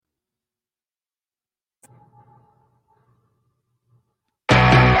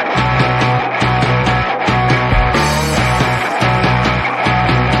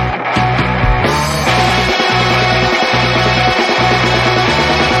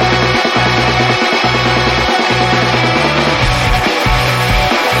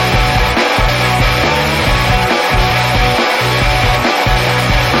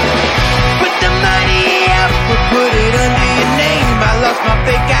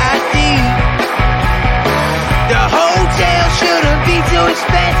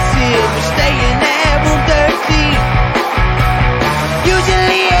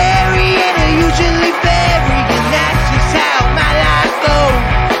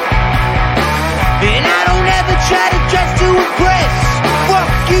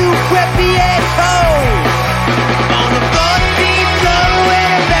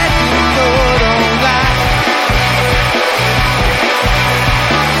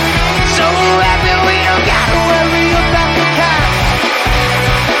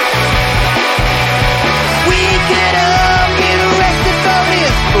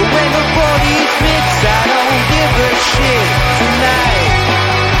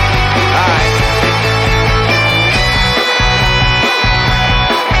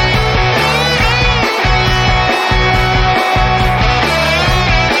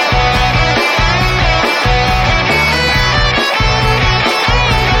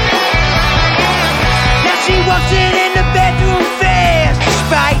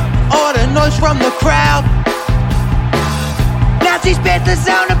from the crowd. Now she spits this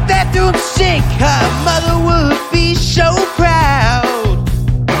on the bathroom sink. Her mother would be so proud.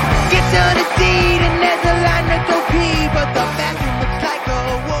 Gets on a deed and there's a line to go pee, but the bathroom looks like a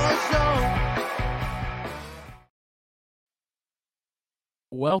war zone.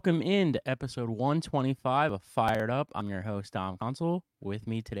 Welcome into episode 125 of Fired Up. I'm your host, Dom Consul. With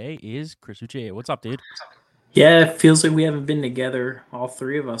me today is Chris Uche. What's up, dude? Yeah, it feels like we haven't been together, all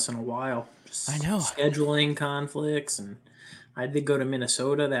three of us, in a while. I know. Scheduling conflicts, and I did go to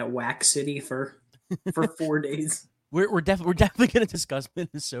Minnesota, that whack city, for 4 days. We're definitely going to discuss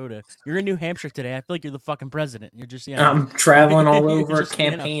Minnesota. You're in New Hampshire today. I feel like you're the fucking president. You're just, I'm traveling all over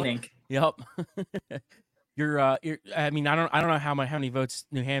campaigning. Yep. I mean, I don't know how many votes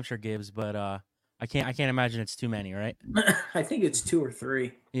New Hampshire gives, but I can't imagine it's too many, right? I think it's 2 or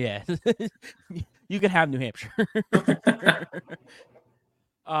 3. Yeah. You can have New Hampshire.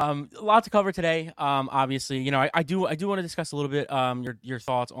 A lot to cover today. Obviously, you know, I do want to discuss a little bit your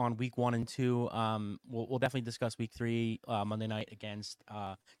thoughts on week 1 and 2. We'll definitely discuss week 3 Monday night against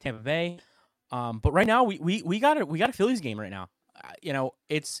Tampa Bay. But right now we got a Phillies game right now. You know,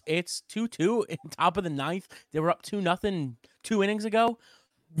 it's 2-2 in top of the 9th. They were up 2-0 2 innings ago.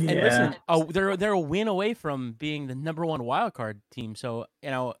 Yeah. And listen, they're a win away from being the number 1 wild card team. So, you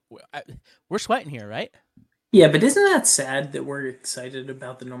know, we're sweating here, right? Yeah, but isn't that sad that we're excited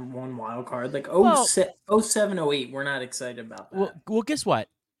about the number 1 wild card? Like 07, 08, we're not excited about that. Well, guess what?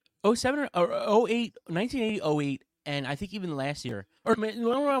 07 or 08, 1980, 08, and I think even last year, or we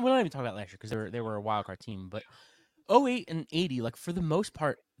don't even talk about last year because they were a wild card team, but 08 and 80, like for the most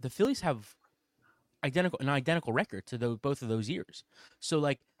part, the Phillies have an identical record to both of those years. So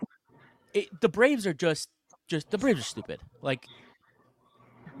like, the Braves are just the Braves are stupid. Like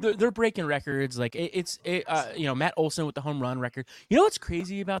they're breaking records. Like you know, Matt Olson with the home run record. You know what's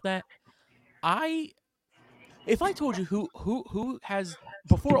crazy about that? If I told you who has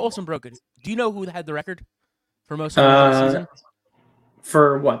before Olson broke it, do you know who had the record for most of the season?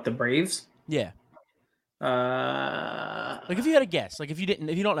 For what, the Braves? Yeah. Like if you had a guess, like if you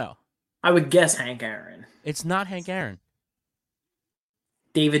don't know. I would guess Hank Aaron. It's not Hank Aaron.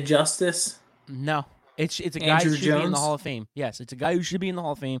 David Justice? No. It's a guy Andrew who should Jones? be in the Hall of Fame. Yes, it's a guy who should be in the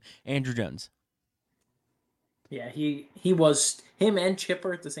Hall of Fame, Andrew Jones. Yeah, he was him and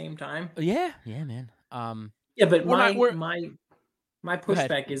Chipper at the same time. Yeah, man. Yeah, but my Go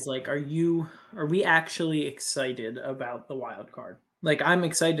pushback is like, are we actually excited about the wild card? Like, I'm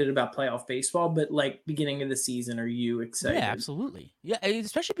excited about playoff baseball, but like beginning of the season, are you excited? Yeah, absolutely. Yeah,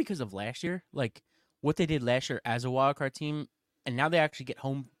 especially because of last year, like what they did last year as a wild card team, and now they actually get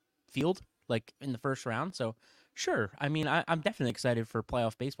home field like in the first round. So sure, I mean, I'm definitely excited for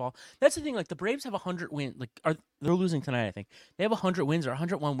playoff baseball. That's the thing. Like the Braves have 100 wins. Like they're losing tonight? I think they have 100 wins or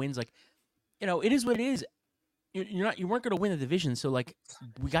 101 wins. Like, you know, it is what it is. You weren't going to win the division, so like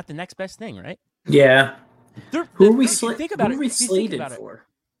we got the next best thing, right? Yeah. Who are we slated for?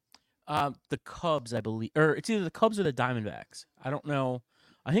 The Cubs, I believe, or it's either the Cubs or the Diamondbacks. I don't know.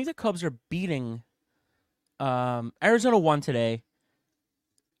 I think the Cubs are beating. Arizona won today.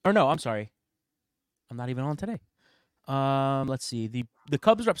 Or no, I'm sorry. I'm not even on today. Let's see. The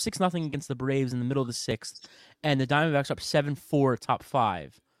Cubs are up 6-0 against the Braves in the middle of the 6th, and the Diamondbacks are up 7-4 top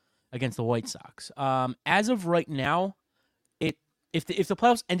 5 against the White Sox. As of right now, if the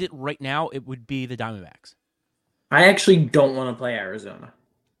playoffs ended right now, it would be the Diamondbacks. I actually don't want to play Arizona.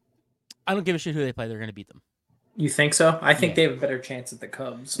 I don't give a shit who they play. They're going to beat them. You think so? I think they have a better chance at the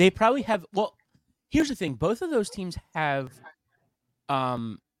Cubs. They probably have. Well, here's the thing. Both of those teams have.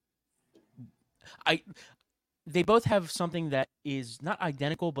 They both have something that is not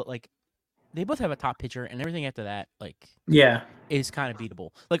identical, but like, they both have a top pitcher, and everything after that, like, is kind of beatable.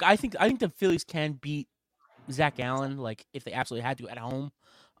 Like, I think the Phillies can beat Zach Allen, like if they absolutely had to at home.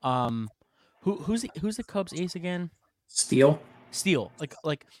 Who's the Cubs ace again? Steele.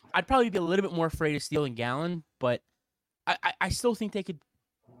 Like I'd probably be a little bit more afraid of Steele and Gallen, but I still think they could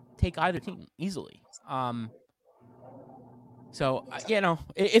take either team easily. So you know,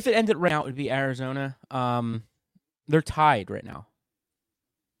 if it ended right now, it would be Arizona. They're tied right now.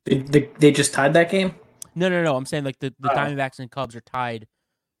 They just tied that game? No. I'm saying like the Diamondbacks and Cubs are tied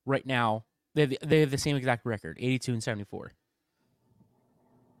right now. They have the same exact record, 82 and 74.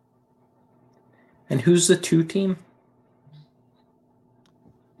 And who's the 2 team?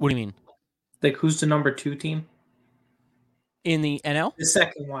 What do you mean? Like, who's the number 2 team? In the NL? The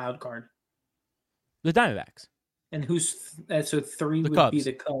second wild card. The Diamondbacks. And so 3 would Cubs. be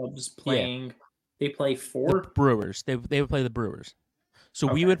the Cubs playing. Yeah. They play 4? The Brewers. They would play the Brewers. So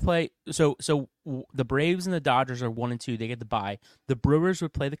we would play. So the Braves and the Dodgers are 1 and 2. They get the bye. The Brewers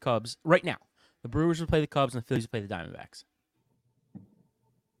would play the Cubs right now. The Brewers will play the Cubs, and the Phillies will play the Diamondbacks.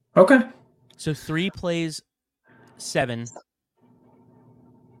 Okay. So 3 plays 7.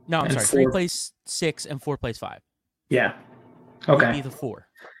 No, I'm And sorry. 3 4. plays 6, and 4 plays 5. Yeah. We'd Okay. be the 4.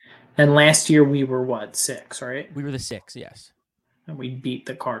 And last year we were what, 6, right? We were the 6, yes. And we beat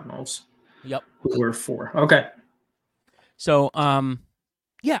the Cardinals, Yep. who were 4. Okay. So,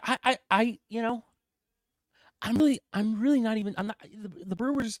 yeah, I I'm really not even. I'm not the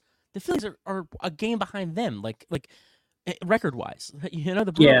Brewers. The Phillies are a game behind them, like record wise.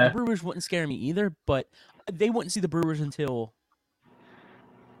 The Brewers wouldn't scare me either, but they wouldn't see the Brewers until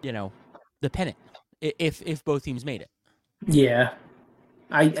the pennant, if both teams made it. Yeah.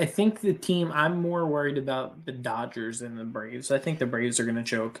 I think the team, I'm more worried about the Dodgers than the Braves. I think the Braves are going to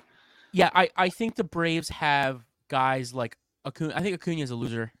choke. Yeah, I think the Braves have guys like Acuna. I think Acuna is a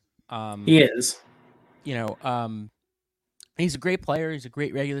loser. He is. He's a great player. He's a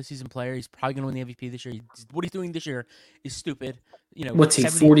great regular season player. He's probably going to win the MVP this year. What he's doing this year is stupid. What's he,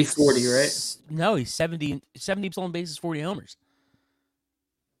 40-40, right? No, he's 70 stolen bases, 40 homers.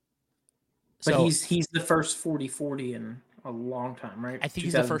 But he's the first 40-40 in a long time, right? I think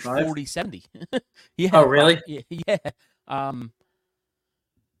he's the first 40-70. Yeah. Oh, really? Yeah.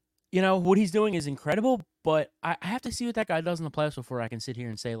 What he's doing is incredible, but I have to see what that guy does in the playoffs before I can sit here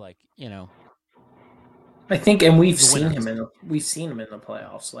and say, I think, and we've seen him in the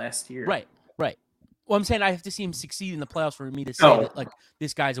playoffs last year. Right. Well, I'm saying I have to see him succeed in the playoffs for me to say that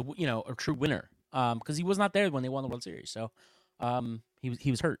this guy's a true winner. Because he was not there when they won the World Series, so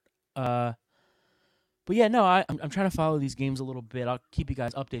he was hurt. But yeah, no, I'm trying to follow these games a little bit. I'll keep you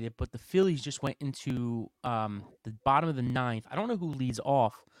guys updated. But the Phillies just went into the bottom of the 9th. I don't know who leads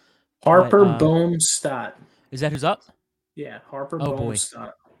off. Harper Bohm-Stott. Is that who's up? Yeah, Harper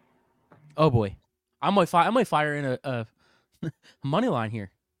Bohm-Stott. Oh boy, I might fire in a money line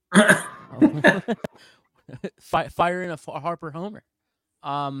here. Fire in a Harper homer.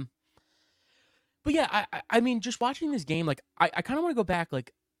 But yeah, I mean, just watching this game, I kind of want to go back.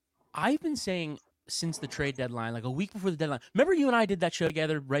 I've been saying since the trade deadline, a week before the deadline. Remember, you and I did that show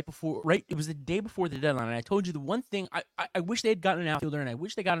together right? It was the day before the deadline, and I told you the one thing I wish they had gotten an outfielder, and I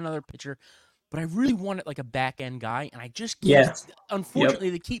wish they got another pitcher, but I really wanted a back end guy, and I just can't. Yeah. Unfortunately,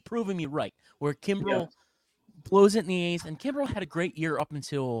 they keep proving me right. Where Kimbrel blows it in the 8th, and Kimbrel had a great year up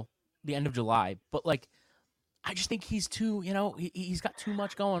until the end of July, but I just think he's too. He's got too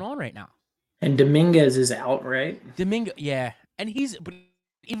much going on right now. And Dominguez is out, right? Yeah, and but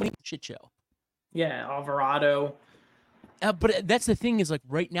even shit show. Yeah, Alvarado. But that's the thing is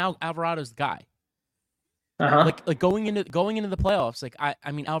right now Alvarado's the guy. Going into the playoffs,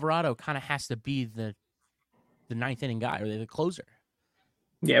 I mean Alvarado kind of has to be the 9th inning guy or the closer.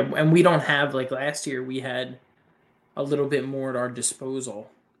 Yeah, and we don't have last year we had a little bit more at our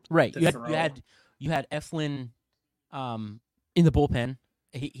disposal. Right. You had Eflin in the bullpen.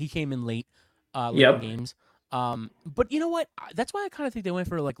 He came in late in games. But you know what? That's why I kind of think they went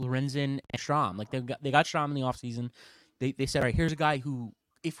for Lorenzen and Strahm. They got Strahm in the offseason. They said, all right, here's a guy who,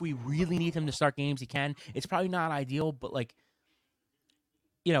 if we really need him to start games, he can. It's probably not ideal, but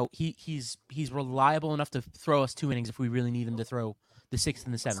he's reliable enough to throw us 2 innings if we really need him to throw the 6th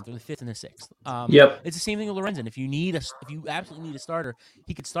and the 7th or the 5th and the 6th. It's the same thing with Lorenzen. If you absolutely need a starter,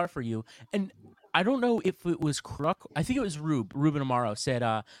 he could start for you. And I don't know if it was Kruk. I think it was Ruben Amaro said,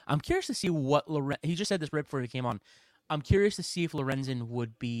 I'm curious to see what he just said this right before he came on. I'm curious to see if Lorenzen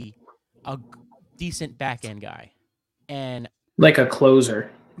would be a decent back end guy. And like a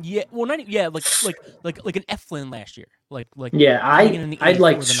closer. Yeah, well, not like an Eflin last year. I'd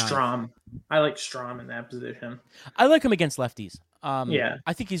like Strahm. I like Strahm in that position. I like him against lefties.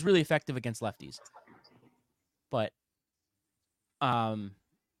 I think he's really effective against lefties. But and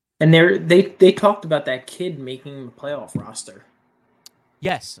they talked about that kid making the playoff roster.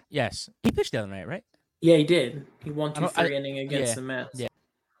 Yes. He pitched the other night, right? Yeah, he did. He won 2-3 inning against the Mets. Yeah.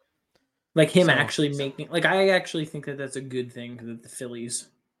 Actually making I actually think that's a good thing that the Phillies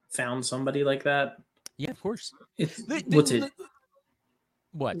found somebody like that. Yeah, of course.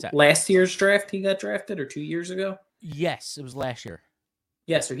 What's that? Last year's draft he got drafted, or 2 years ago? Yes, it was last year.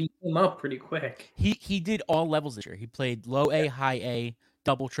 Yeah, so he came up pretty quick. He did all levels this year. He played low A, high A,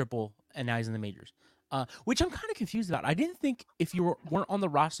 double, triple, and now he's in the majors. Which I'm kind of confused about. I didn't think if you weren't on the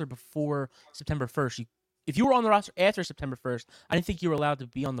roster before September 1st, if you were on the roster after September 1st, I didn't think you were allowed to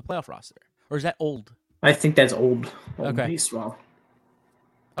be on the playoff roster. Or is that old? I think that's old baseball.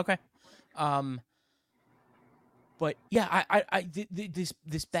 Okay. But yeah,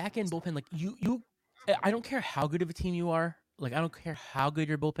 this back end bullpen, I don't care how good of a team you are. I don't care how good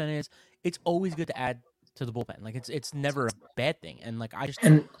your bullpen is. It's always good to add to the bullpen. It's never a bad thing. And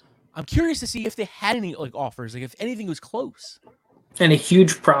I'm curious to see if they had any like offers, like if anything was close. And a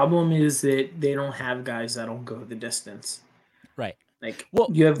huge problem is that they don't have guys that'll go the distance. Right. Like Well,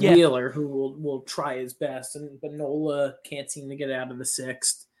 you have yeah. Wheeler who will try his best, but Nola can't seem to get out of the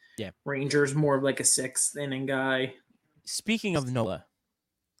sixth. Yeah. Ranger's more of like a sixth inning guy. Speaking of Nola,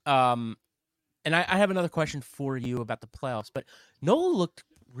 and I have another question for you about the playoffs, but Nola looked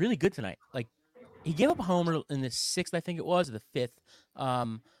really good tonight. Like he gave up a homer in the sixth, I think it was, or the fifth.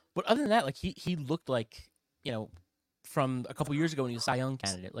 But other than that, like he looked like, you know, from a couple years ago when he was a Cy Young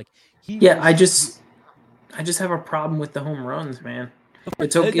candidate. Like I just have a problem with the home runs, man.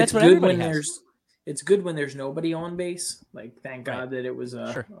 It's okay. That's It's what good everybody when has. it's good when there's nobody on base. Like thank God that it was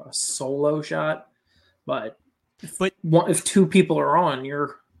a solo shot. But if two people are on,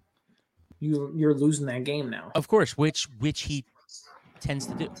 you're losing that game now. Of course, which he tends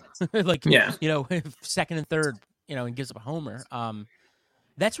to do. Like, yeah, you know, second and third, you know, and gives up a homer.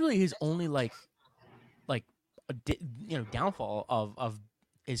 That's really his only you know, downfall of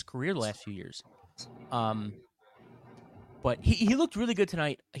his career the last few years. But he looked really good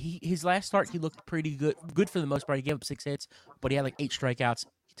tonight. His last start he looked pretty good for the most part. He gave up 6 hits, but he had like 8 strikeouts.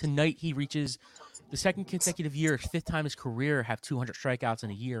 Tonight he reaches the second consecutive year, 5th time in his career, have 200 strikeouts in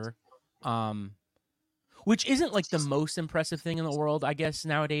a year. Which isn't like the most impressive thing in the world, I guess,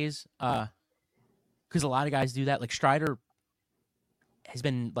 nowadays. Because a lot of guys do that. Like Strider has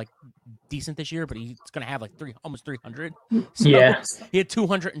been like decent this year, but he's gonna have like almost 300. So yeah. He had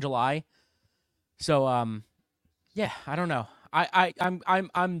 200 in July. So yeah, I don't know.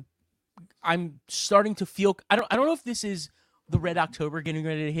 I'm starting to feel. I don't know if this is the Red October getting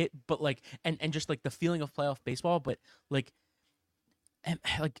ready to hit, but like and just like the feeling of playoff baseball, but like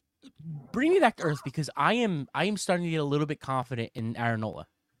bring me back to earth because I am starting to get a little bit confident in Aaron Nola.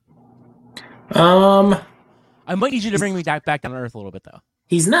 I might need you to bring me back down to earth a little bit though.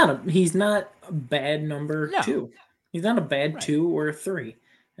 He's not a bad number 2. He's not a bad 2 or a 3,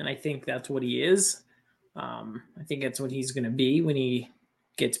 and I think that's what he is. I think that's what he's going to be when he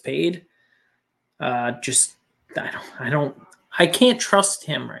gets paid. I can't trust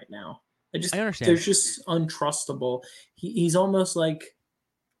him right now. I understand. They're just untrustable. He's almost like,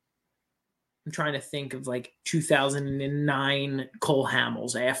 I'm trying to think of like 2009 Cole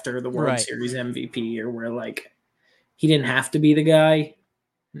Hamels after the World Series MVP, or where like he didn't have to be the guy.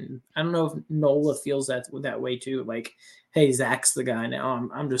 I don't know if Nola feels that way too. Like, hey, Zach's the guy now.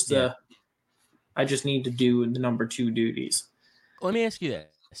 I'm just I just need to do the number 2 duties. Let me ask you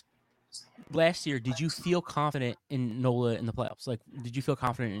this. Last year, did you feel confident in Nola in the playoffs? Like, did you feel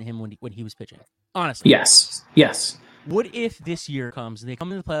confident in him when he was pitching? Honestly. Yes. What if this year comes and they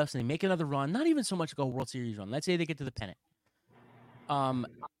come into the playoffs and they make another run, not even so much like a World Series run. Let's say they get to the pennant.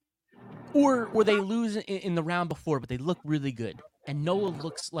 Or they lose in the round before, but they look really good. And Nola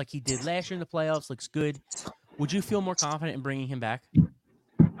looks like he did last year in the playoffs, looks good. Would you feel more confident in bringing him back?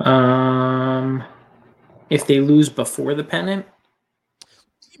 If they lose before the pennant,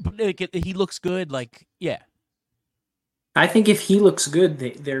 he looks good. Like, yeah. I think if he looks good,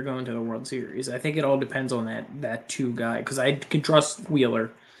 they're going to the World Series. I think it all depends on that 2 guy, because I can trust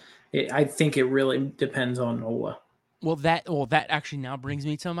Wheeler. I think it really depends on Nola. Well, that actually now brings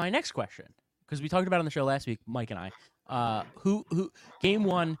me to my next question, because we talked about it on the show last week, Mike and I. Who game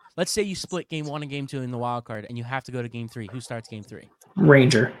 1? Let's say you split game 1 and game 2 in the wild card, and you have to go to game 3. Who starts game 3?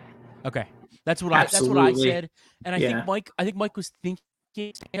 Ranger. Okay, that's what I said, and I think Mike was thinking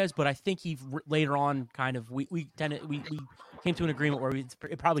Sanchez, but I think he later on kind of we came to an agreement where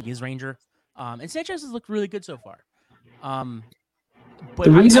it probably is Ranger, and Sanchez has looked really good so far. But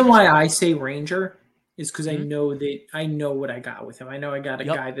the reason why I say Ranger is because I know what I got with him. I know I got a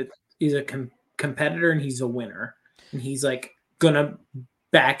guy that is a competitor and he's a winner, and he's like gonna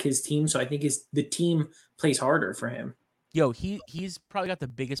back his team. So I think the team plays harder for him. Yo, he's probably got the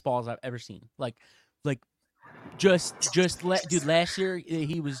biggest balls I've ever seen. Like, dude, last year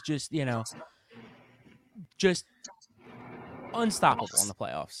he was just, you know, just unstoppable in the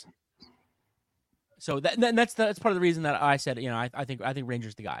playoffs. So that's part of the reason that I said, you know, I think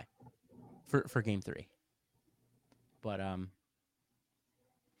Ranger's the guy for game 3. But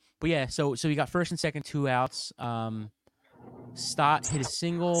yeah, so you got first and second, 2 outs. Stott hit a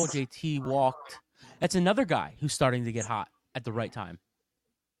single. JT walked. That's another guy who's starting to get hot at the right time.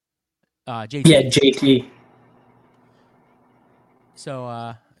 JT. Yeah, JT.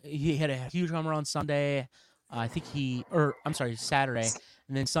 So he had a huge homer on Sunday. I think Saturday,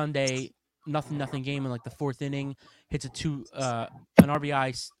 and then Sunday, nothing game in like the 4th inning. Hits a 2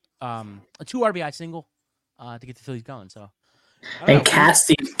 RBI single to get the Phillies going. So and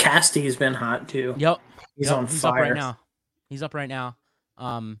Casty has been hot too. Yep, he's on fire He's up right now.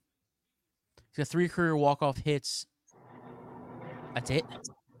 He's got 3 career walk-off hits. That's it.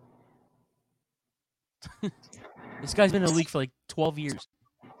 This guy's been in the league for like 12 years.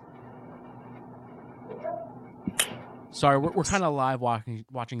 Sorry, we're kind of live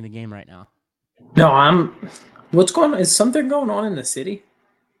watching the game right now. No, what's going on? Is something going on in the city?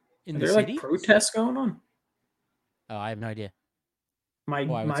 In Are the there city? Like protests going on? Oh, I have no idea. My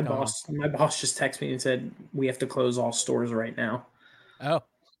boss just texted me and said we have to close all stores right now. Oh.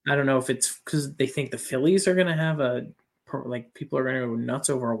 I don't know if it's because they think the Phillies are going to have people are going to go nuts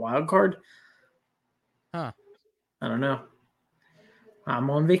over a wild card. Huh. I don't know. I'm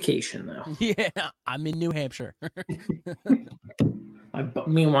on vacation though. Yeah, I'm in New Hampshire.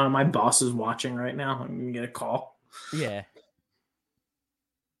 Meanwhile, my boss is watching right now. I'm going to get a call. Yeah.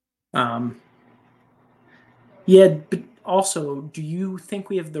 Yeah, but also, do you think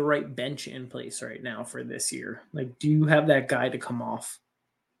we have the right bench in place right now for this year? Like, do you have that guy to come off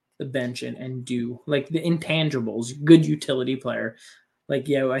the bench and do like the intangibles, good utility player? Like,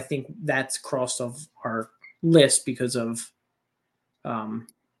 yeah, I think that's crossed off our list because of why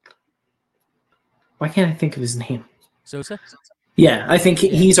can't I think of his name? Sosa? Yeah, I think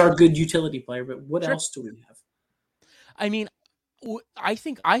he's our good utility player, but what else do we have? I mean, I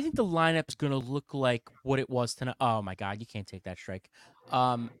think the lineup is going to look like what it was tonight. Oh my God, you can't take that strike.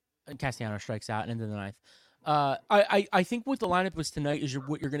 Castellanos strikes out into the ninth. I think what the lineup was tonight is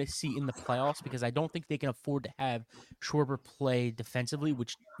what you're going to see in the playoffs, because I don't think they can afford to have Schwarber play defensively,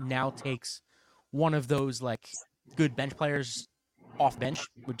 which now takes one of those like good bench players off bench,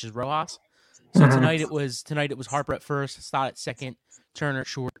 which is Rojas. So tonight it was Harper at first, Stott at second, Turner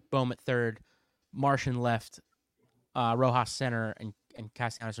short, Bohm at third, Martian left, Rojas center, and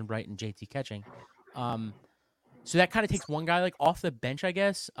Castellanos and Bright and JT catching. So that kind of takes one guy like off the bench, I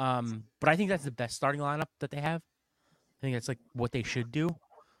guess. But I think that's the best starting lineup that they have. I think that's like what they should do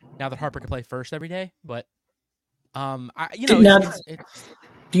now that Harper can play first every day. But do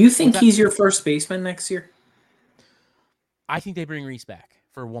you think he's your first baseman next year? I think they bring Reese back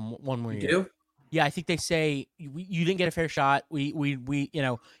for one more year. Do? Yeah, I think they say you didn't get a fair shot. We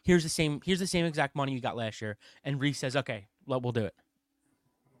here's the same exact money you got last year, and Reese says, okay, we'll do it.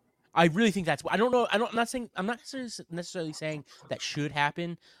 I really think that's. I don't know. I'm not necessarily saying that should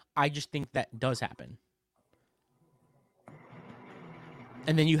happen. I just think that does happen.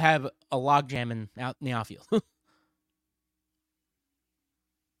 And then you have a logjam out in the outfield.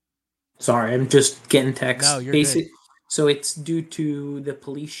 Sorry, I'm just getting texts. No, you're good. So it's due to the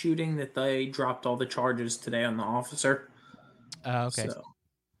police shooting that they dropped all the charges today on the officer. Okay. So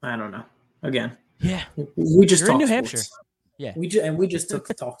I don't know. Again, yeah, we just talk in New sports. Hampshire. Yeah, we just took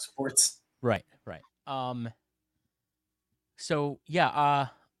the talk sports. Right. So yeah,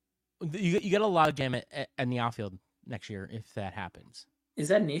 you get a logjam in the outfield next year if that happens. Is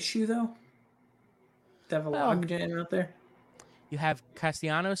that an issue though? To have a logjam out there? You have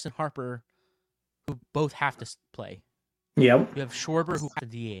Castellanos and Harper, who both have to play. Yep. You have Schwarber, who has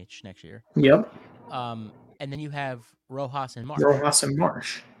to DH next year. Yep. And then you have Rojas and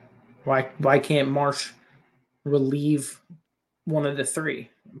Marsh. Why can't Marsh relieve one of the three?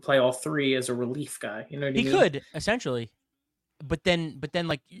 Play all three as a relief guy. You know what I mean? He could, essentially. But then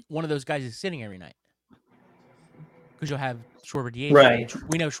like one of those guys is sitting every night. Because you'll have Schwarber DH. Right.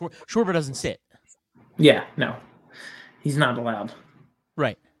 We know Schwarber doesn't sit. Yeah, no. He's not allowed.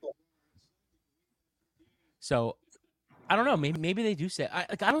 Right. So I don't know. Maybe they do say.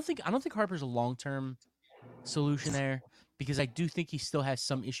 I don't think Harper's a long-term solution there, because I do think he still has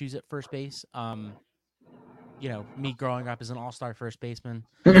some issues at first base. Me growing up as an all-star first baseman.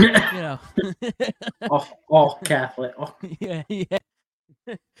 all Catholic. Yeah.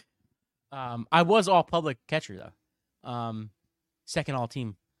 I was all public catcher though. Second all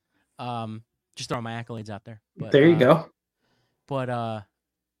team. Just throwing my accolades out there. But, there you go. But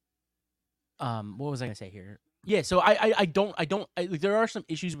what was I gonna say here? Yeah, so I don't there are some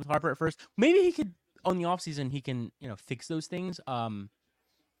issues with Harper at first. Maybe he could on the offseason he can fix those things.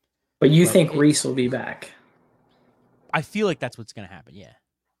 But you think Reese will be back? I feel like that's what's gonna happen. Yeah.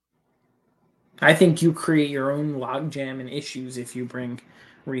 I think you create your own logjam and issues if you bring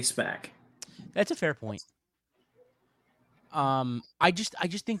Reese back. That's a fair point. I just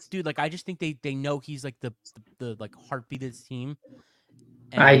think, dude, like I just think they know he's like the like heartbeat of this team.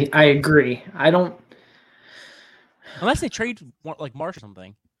 And I agree. I don't. Unless they trade like Marsh or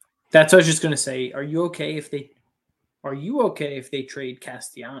something. That's what I was just gonna say. Are you okay if they trade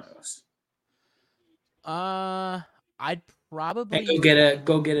Castellanos? I'd probably and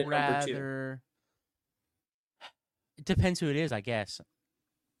go get a number two. It depends who it is, I guess.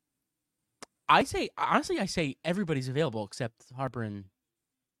 I say everybody's available except Harper and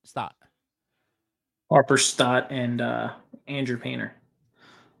Stott. Harper Stott and Andrew Painter.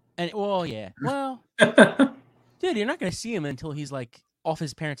 And yeah. Well, dude, you're not going to see him until he's like off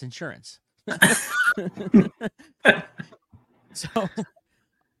his parents' insurance. So,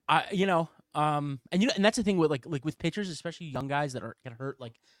 and that's the thing with like with pitchers, especially young guys that get hurt,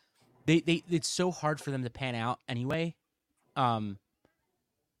 like they it's so hard for them to pan out anyway.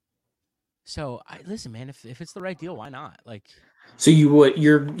 So listen, man, if it's the right deal, why not? Like, so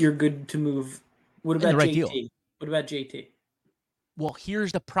you're good to move. What about right JT? Deal. What about JT? Well,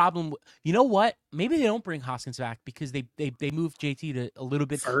 here's the problem. You know what? Maybe they don't bring Hoskins back because they moved JT to a little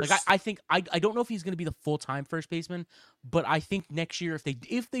bit. First? Like I think I don't know if he's going to be the full-time first baseman, but I think next year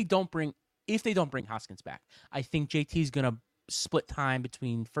if they don't bring Hoskins back, I think JT's going to split time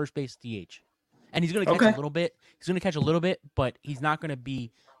between first base and DH. And he's going to catch a little bit. He's going to catch a little bit, but he's not going to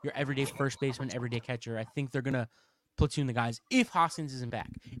be your everyday first baseman, everyday catcher. I think they're going to platoon the guys if Hoskins isn't back.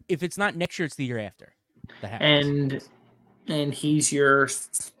 If it's not next year, it's the year after. That happens. And who's your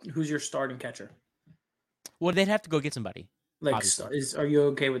starting catcher? Well, they'd have to go get somebody. Like, are you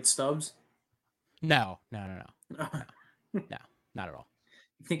okay with Stubbs? No, not at all.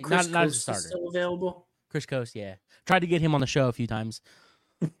 You think Chris Coast is still available? Chris Coast, yeah. Tried to get him on the show a few times.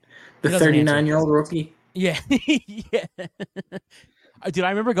 The 39-year-old rookie? Yeah. Yeah. Dude, I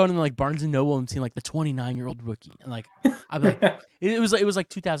remember going to like Barnes and Noble and seeing like the 29-year-old rookie. And like I'm like it was like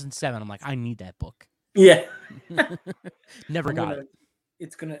 2007. I'm like, I need that book. Yeah. Never got it.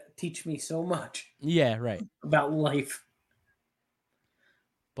 It's going to teach me so much. Yeah, right. About life.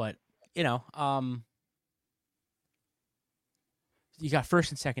 But, you got first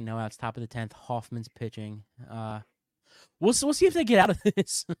and second no outs, top of the 10th. Hoffman's pitching. We'll see if they get out of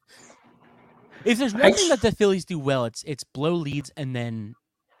this. If there's one thing that the Phillies do well, it's blow leads and then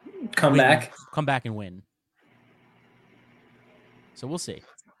come back and win. So we'll see.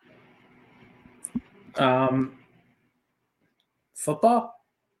 Football?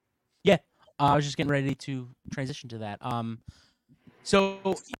 Yeah. I was just getting ready to transition to that.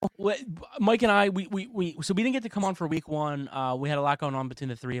 So Mike and I, we didn't get to come on for week 1. We had a lot going on between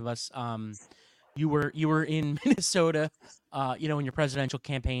the three of us. You were in Minnesota, in your presidential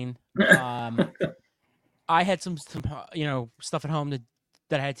campaign. I had some stuff at home that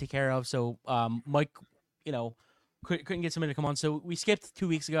I had to take care of. So Mike, couldn't get somebody to come on. So we skipped 2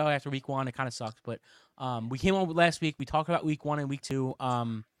 weeks ago after week 1. It kind of sucked, but we came on last week. We talked about week 1 and week 2.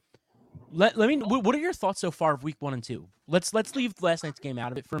 What are your thoughts so far of week 1 and 2? Let's leave last night's game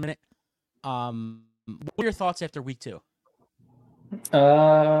out of it for a minute. What are your thoughts after week 2?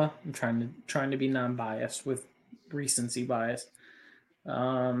 I'm trying to be non-biased with recency bias. We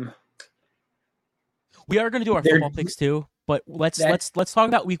are going to do our football picks too, but let's talk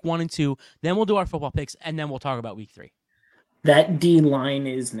about week 1 and 2. Then we'll do our football picks, and then we'll talk about week 3. That D line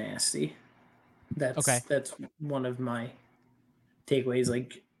is nasty. That's one of my takeaways.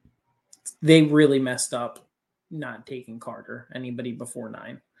 Like, they really messed up not taking Carter, anybody before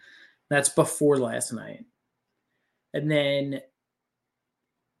 9. That's before last night. And then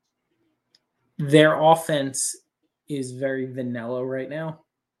their offense is very vanilla right now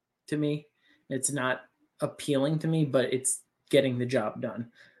to me. It's not appealing to me, but it's getting the job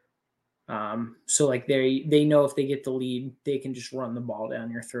done. So like they know if they get the lead, they can just run the ball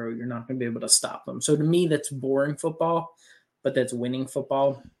down your throat. You're not going to be able to stop them. So to me, that's boring football, but that's winning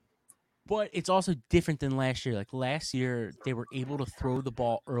football. But it's also different than last year. Like last year, they were able to throw the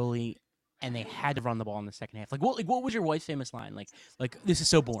ball early, and they had to run the ball in the second half. Like what was your wife's famous line? Like this is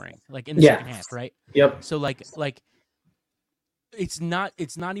so boring. Like in the second half, right? Yep. So like it's not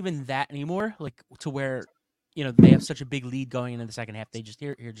even that anymore. Like to where they have such a big lead going into the second half. They just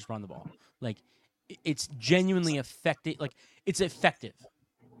here just run the ball. Like it's genuinely effective. Like it's effective.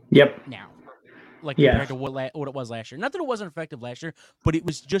 Yep. Now. Like compared to what it was last year. Not that it wasn't effective last year, but it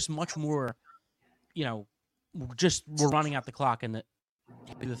was just much more, just we're running out the clock in the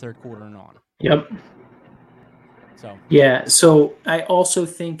third quarter and on. Yep. So. Yeah. So I also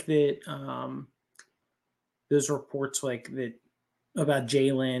think that those reports like that about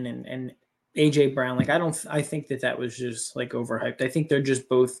Jalen and AJ Brown, like I think that was just like overhyped. I think they're just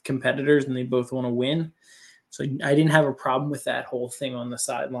both competitors and they both want to win. So I didn't have a problem with that whole thing on the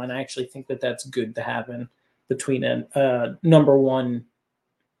sideline. I actually think that that's good to happen between a number 1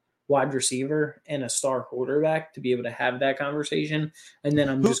 wide receiver and a star quarterback to be able to have that conversation. And then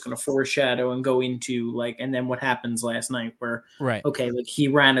I'm just going to foreshadow and go into and then what happens last night where, okay, like he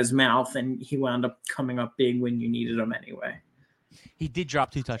ran his mouth and he wound up coming up big when you needed him anyway. He did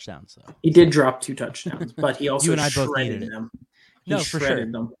drop 2 touchdowns, though. He did drop 2 touchdowns, but he also you and I both shredded needed them. No, for sure.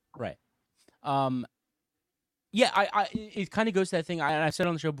 Them. Right. Yeah, it kind of goes to that thing. I've said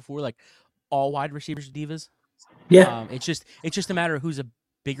on the show before, like all wide receivers are divas. Yeah. It's just a matter of who's a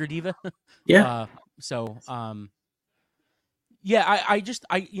bigger diva. Yeah. Yeah, I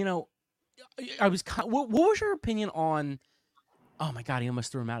was. What was your opinion on? Oh my God, he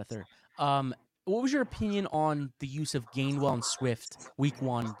almost threw him out of third. What was your opinion on the use of Gainwell and Swift week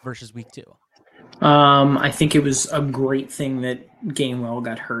 1 versus week 2? I think it was a great thing that Gainwell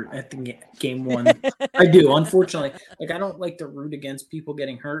got hurt at the game 1. I do, unfortunately. Like, I don't like to root against people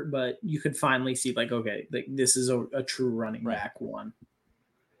getting hurt, but you could finally see, like, okay, like this is a true running back one.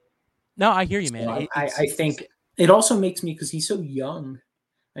 No, I hear you, man. I think it also makes me, because he's so young.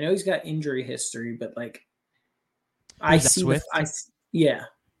 I know he's got injury history, but like, I see Swift?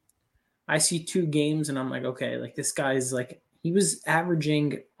 I see 2 games and I'm like, okay, like this guy's like, he was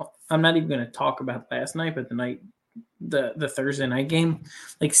averaging. I'm not even going to talk about last night, but the Thursday night game,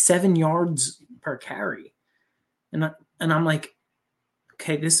 like 7 yards per carry, and I'm like,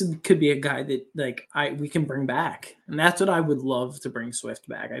 okay, could be a guy that like we can bring back, and that's what I would love to bring Swift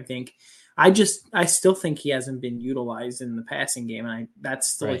back. I think I still think he hasn't been utilized in the passing game, and that's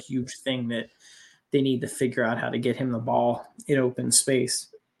still a huge thing that they need to figure out how to get him the ball in open space.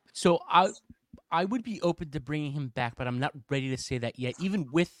 So I would be open to bringing him back, but I'm not ready to say that yet. We can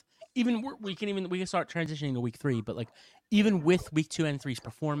start transitioning to week 3, but like even with week 2 and 3's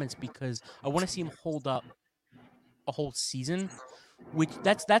performance, because I want to see him hold up a whole season. Which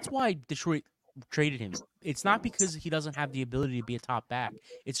that's why Detroit traded him. It's not because he doesn't have the ability to be a top back.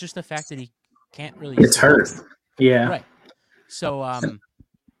 It's just the fact that he can't really. It's hurt. Yeah. Right. So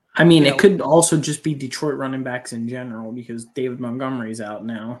I mean, it could also just be Detroit running backs in general because David Montgomery's out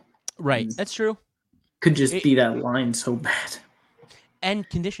now. Right. That's true. Could just be that line so bad. And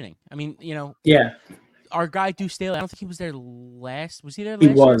conditioning. I mean, Yeah. Our guy Deuce Staley, I don't think he was there last. Was he there last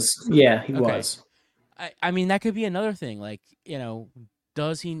He was. year? Yeah, he was. I mean, that could be another thing. Like, do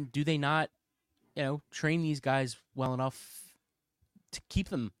they not, train these guys well enough to keep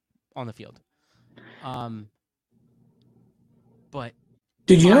them on the field? But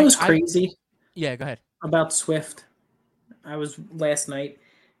did you know what's crazy? Yeah, go ahead. About Swift. I was last night.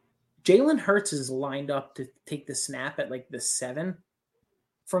 Jalen Hurts is lined up to take the snap at like the 7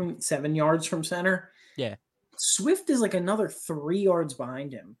 yards from center. Yeah. Swift is like another 3 yards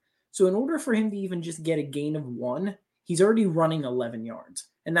behind him. So in order for him to even just get a gain of 1, he's already running 11 yards.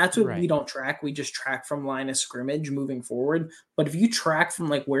 And that's what we don't track. We just track from line of scrimmage moving forward. But if you track from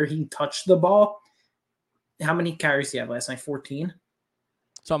like where he touched the ball, how many carries did he have last night? 14?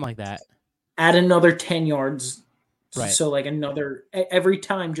 Something like that. Add another 10 yards. Right. So like every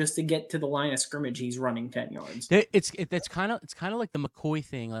time just to get to the line of scrimmage, he's running 10 yards. It's kind of like the McCoy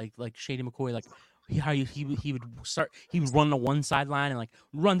thing, like Shady McCoy, like how he would run to one sideline and like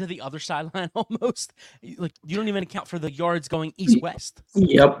run to the other sideline almost. Like you don't even account for the yards going east-west.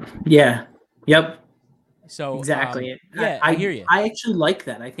 Yep. Yeah. Yep. So exactly. I hear you. I actually like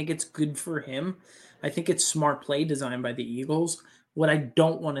that. I think it's good for him. I think it's smart play design by the Eagles. What I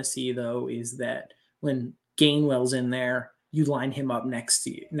don't want to see though is that when Gainwell's in there, you line him up next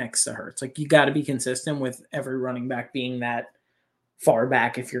to Hurts. Like you got to be consistent with every running back being that far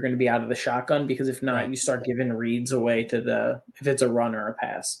back if you're going to be out of the shotgun, because if not, you start giving reads away if it's a run or a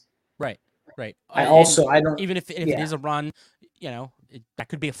pass. Right. I don't even if it is a run, that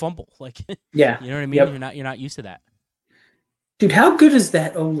could be a fumble. Like yeah, you know what I mean. Yep. You're not used to that. Dude, how good is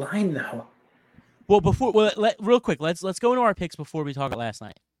that O line though? Well, real quick, let's go into our picks before we talk about last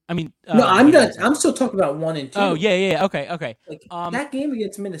night. I mean, no, I'm not. I'm still talking about 1 and 2. Oh yeah. Okay. Like, that game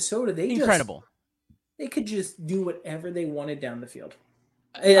against Minnesota, incredible. They could just do whatever they wanted down the field,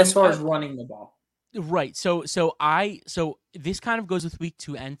 as far as running the ball. Right. So this kind of goes with week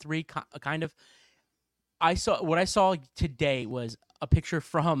 2 and 3. Kind of. What I saw today was a picture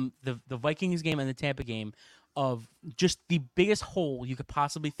from the Vikings game and the Tampa game of just the biggest hole you could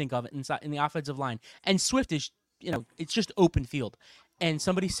possibly think of inside in the offensive line, and Swift is it's just open field. And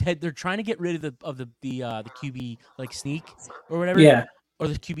somebody said they're trying to get rid of the QB like sneak or whatever, or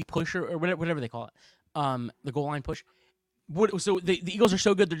the QB push or whatever they call it, the goal line push. So the Eagles are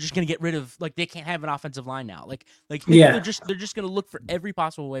so good they're just going to get rid of, like, they can't have an offensive line now. They're just going to look for every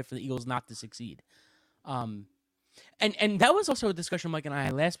possible way for the Eagles not to succeed. And that was also a discussion Mike and I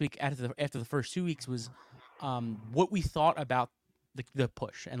had last week after the first 2 weeks was what we thought about the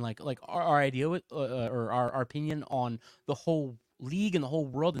push and like our idea with or our opinion on the whole league and the whole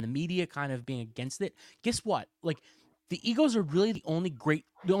world and the media kind of being against it. Guess what? Like, the Eagles are really the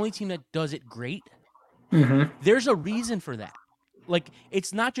only team that does it great. Mm-hmm. There's a reason for that. Like,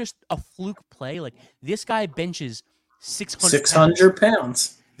 it's not just a fluke play. Like, this guy benches 600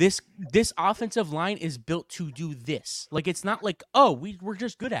 pounds. this offensive line is built to do this. Like, it's not like, oh, we're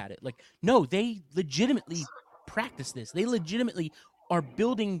just good at it. Like, no, they legitimately practice this. They legitimately are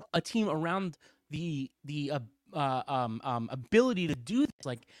building a team around the ability to do this.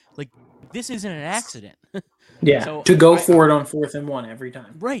 Like this isn't an accident. Yeah, so to go for it on 4th and 1 every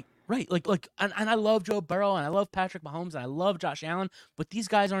time. Right. Like, and I love Joe Burrow and I love Patrick Mahomes and I love Josh Allen, but these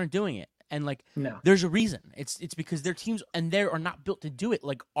guys aren't doing it. And like, there's a reason. It's because their teams and they are not built to do it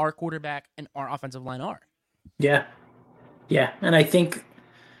like our quarterback and our offensive line are. Yeah, and I think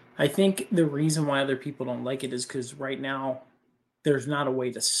the reason why other people don't like it is because right now there's not a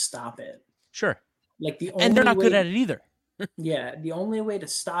way to stop it. Sure. Like and they're not good at it either. Yeah, the only way to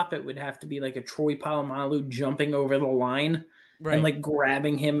stop it would have to be like a Troy Polamalu jumping over the line and like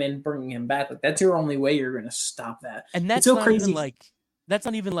grabbing him and bringing him back. Like that's your only way you're going to stop that. And that's so not crazy. Even like that's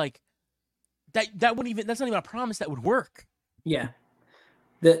not even like that wouldn't even that's not even a promise that would work. Yeah.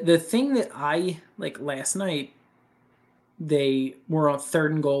 The thing that I like last night, they were on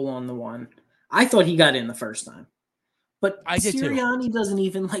 3rd and goal on the 1. I thought he got in the first time. But Sirianni doesn't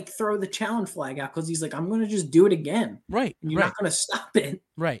even like throw the challenge flag out because he's like, I'm going to just do it again. Right. And you're not going to stop it.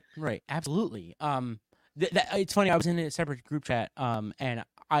 Right. Absolutely. It's funny. I was in a separate group chat. And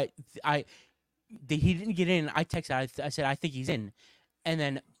he didn't get in. I texted. I said I think he's in, and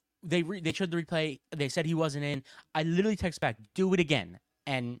then they showed the replay. They said he wasn't in. I literally text back, do it again,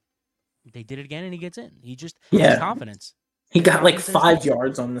 and they did it again, and he gets in. He just has confidence. He got like 5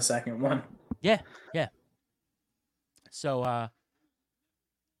 yards on the second one. Yeah. So,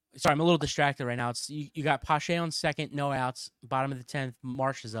 sorry, I'm a little distracted right now. It's you got Pache on 2nd, no outs, bottom of the 10th.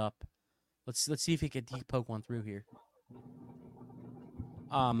 Marsh is up. Let's see if he can poke one through here.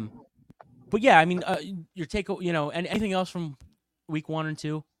 But yeah, I mean, your take, and anything else from week 1 and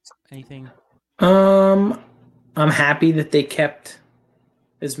 2? Anything? I'm happy that they kept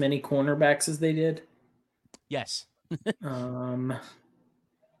as many cornerbacks as they did. Yes.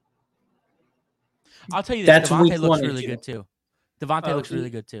 I'll tell you this, Devontae looks really good too. Devontae looks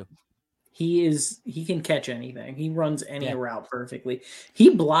really good too. He can catch anything. He runs any route perfectly. He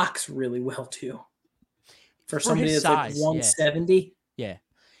blocks really well too. For somebody that's size, like 170. Yeah.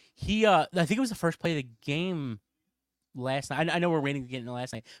 He I think it was the first play of the game last night. I know we're waiting to get in the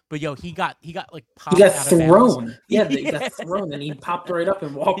last night, but he got like popped. He got thrown. Yeah, he got thrown and he popped right up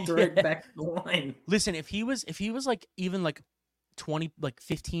and walked right back to the line. Listen, if he was like even like 20 like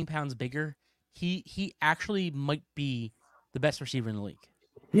 15 pounds bigger, he actually might be the best receiver in the league.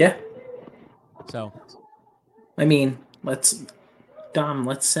 Yeah. So, I mean, let's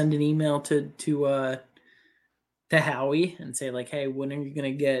send an email to Howie and say like, hey, when are you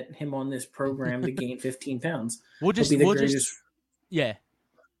going to get him on this program to gain 15 pounds? We'll just yeah.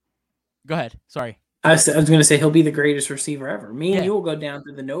 Go ahead. Sorry. I was going to say he'll be the greatest receiver ever. Me and you will go down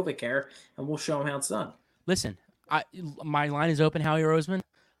to the NovaCare and we'll show him how it's done. Listen, my line is open, Howie Roseman.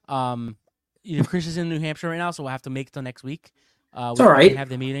 Chris is in New Hampshire right now, so we'll have to make it till next week. It's all right. We can have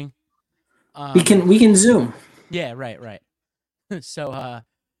the meeting. We can Zoom. Yeah, right. So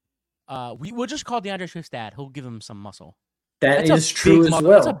we'll just call DeAndre Swift's dad. He'll give him some muscle. That's true as well.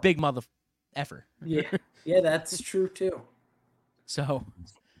 That's a big mother effer. Yeah, that's true too. So,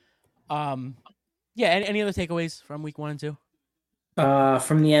 yeah. Any other takeaways from week 1 and 2?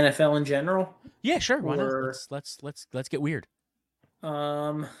 From the NFL in general? Yeah, sure. Why not? Let's get weird.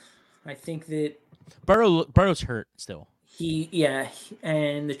 I think that Burrow's hurt still.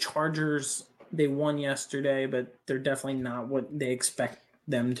 And the Chargers, they won yesterday, but they're definitely not what they expect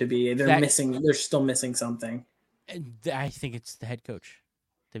them to be. They're still missing something. I think it's the head coach.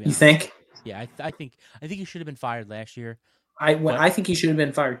 To be honest. You think? Yeah, I think he should have been fired last year. I think he should have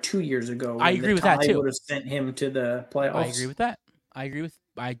been fired 2 years ago. I agree with that too. Would have sent him to the playoffs. I agree with that.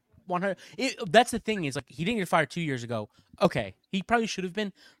 I 100. That's the thing is like he didn't get fired 2 years ago. Okay, he probably should have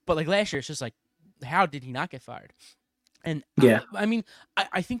been, but like last year, it's just like, how did he not get fired? And I mean,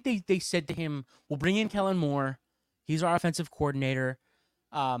 I think they said to him, "We'll bring in Kellen Moore. He's our offensive coordinator.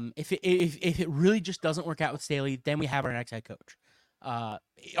 If it really just doesn't work out with Staley, then we have our next head coach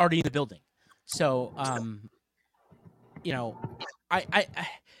already in the building." So, it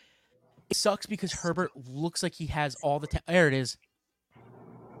sucks because Herbert looks like he has all the there it is.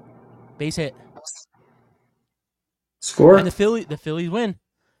 Base hit. Score. And the Phillies win.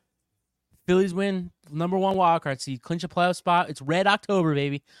 Phillies win. Number 1 wild card seed. Clinch a playoff spot. It's Red October,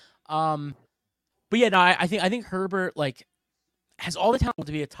 baby. But yeah, no, I think Herbert like has all the talent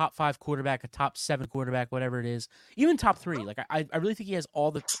to be a top 5 quarterback, a top 7 quarterback, whatever it is, even top 3. Like I really think he has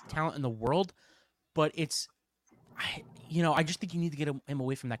all the talent in the world. But I just think you need to get him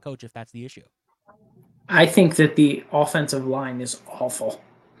away from that coach if that's the issue. I think that the offensive line is awful.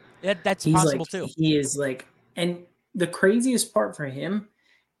 That's He's possible like, too. he is like, and the craziest part for him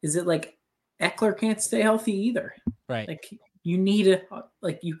is that like Eckler can't stay healthy either. Right. Like you need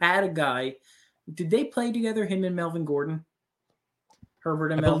you had a guy. Did they play together, him and Melvin Gordon?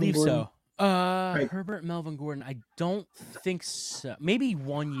 Herbert and I Melvin believe Gordon? so. Right. Herbert, Melvin Gordon. I don't think so. Maybe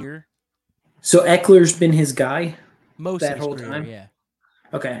 1 year. So Eckler's been his guy Most that of his whole career, time. yeah.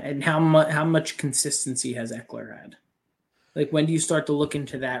 Okay, and how much consistency has Eckler had? Like, when do you start to look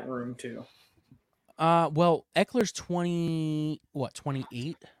into that room too? Well, Eckler's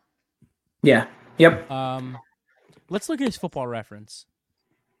 28? Yeah. Yep. Let's look at his Football Reference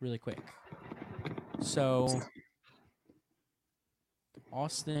really quick. So,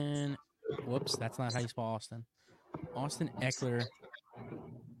 Austin. Whoops, that's not how you spell Austin. Austin Eckler.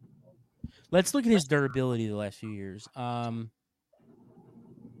 Let's look at his durability the last few years.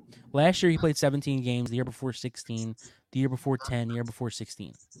 Last year he played 17 games. The year before 16. The year before 10. The year before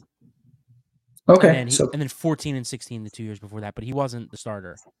 16. Okay. And then 14 and 16 the 2 years before that. But he wasn't the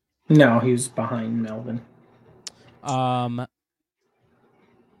starter. No, he was behind Melvin.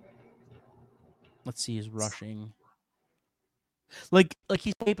 Let's see his rushing. Like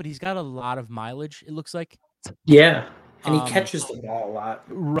he's played, but he's got a lot of mileage. It looks like. Yeah, and he catches the ball a lot.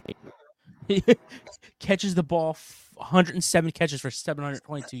 Right. He catches the ball. 107 catches for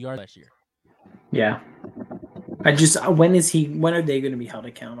 722 yards last year. Yeah. When are they going to be held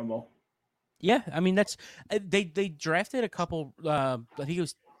accountable? Yeah, I mean that's they drafted a couple. I think it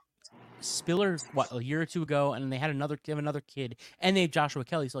was Spiller a year or two ago, and they had another kid, and they have Joshua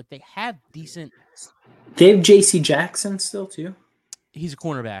Kelly. So like they have decent. They have J.C. Jackson still too. He's a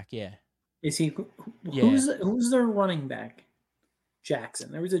cornerback. Yeah. Is he? Yeah. Who's their running back?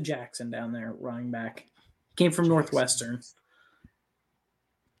 Jackson. There was a Jackson down there running back. Came from Northwestern.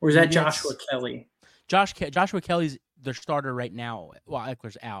 Or is that Joshua Kelly? Joshua Kelly's their starter right now while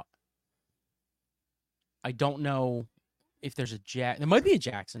Eckler's out. I don't know if there's a There might be a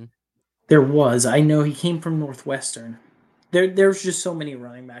Jackson. There was. I know he came from Northwestern. There's just so many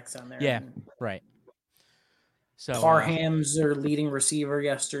running backs down there. Yeah, right. So Parham's their leading receiver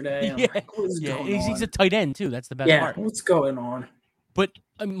yesterday. He's a tight end too. That's the best part. What's going on? But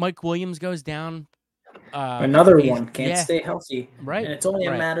Mike Williams goes down. Another one can't stay healthy. Right. And it's only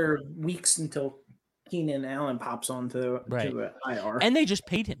a matter of weeks until Keenan Allen pops onto IR. And they just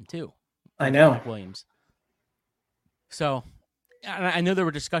paid him too. I know. Mike Williams. So I know there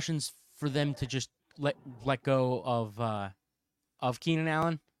were discussions for them to just let go of Keenan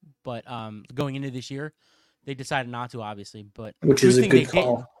Allen, but going into this year, they decided not to, obviously. But which is a good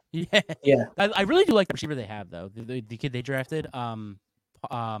call. Yeah. I really do like the receiver they have, though. The kid they drafted, in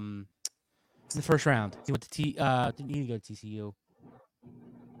the first round. He went to didn't he go to TCU?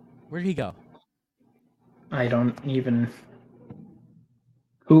 Where did he go? I don't even.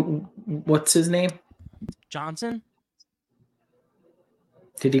 What's his name? Johnson.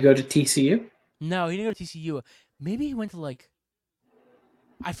 Did he go to TCU? No, he didn't go to TCU. Maybe he went to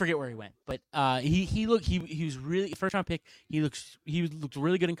I forget where he went, but he was really first round pick. He looked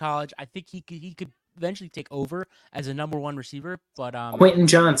really good in college. I think he could eventually take over as a number one receiver. But Quentin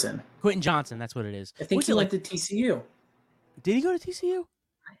Johnson, that's what it is. I think he went to TCU. Did he go to TCU?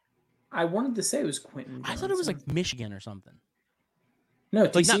 I wanted to say it was Quentin Johnson. I thought it was Michigan or something. No,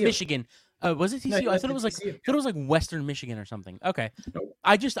 TCU. Not Michigan. Was it TCU? No, I thought it was Western Michigan or something. Okay, nope.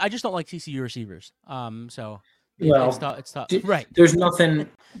 I just don't like TCU receivers. So. It's tough. Right. There's nothing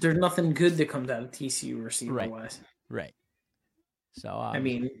good that comes out of TCU receiver wise. Right. So I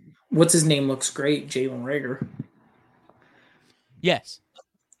mean, what's his name looks great, Jalen Reagor. Yes.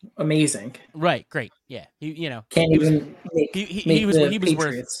 Amazing. Right. Great. Yeah. Can't even make he was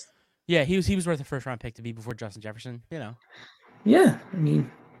worth. Yeah, he was worth a first round pick to be before Justin Jefferson. Yeah, I mean,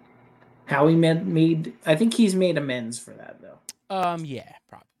 how he made. I think he's made amends for that though. Yeah,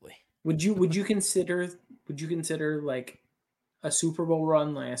 probably. Would you consider like a Super Bowl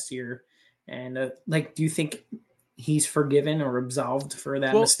run last year, and do you think he's forgiven or absolved for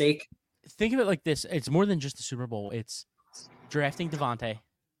that mistake? Think of it like this: it's more than just the Super Bowl. It's drafting Devontae.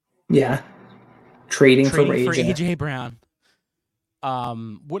 Yeah, trading for AJ Brown.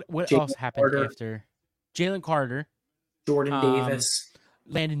 What else happened after Jalen Carter, Jordan Davis,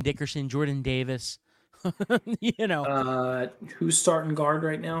 Landon Dickerson, Jordan Davis? Who's starting guard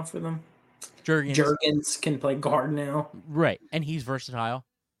right now for them? Jurgens can play guard now. Right, and he's versatile.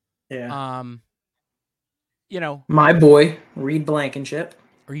 Yeah. My boy, Reed Blankenship.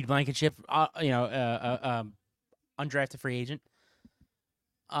 Undrafted free agent.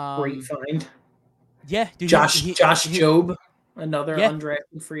 Great find. Yeah, dude, Josh Jobe, another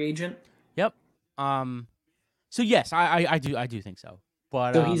undrafted free agent. Yep. So yes, I do think so.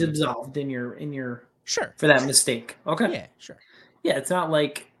 But so he's absolved in your sure for that mistake. Okay. Yeah, sure. Yeah, it's not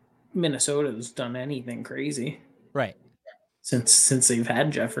like Minnesota's done anything crazy, right? Since they've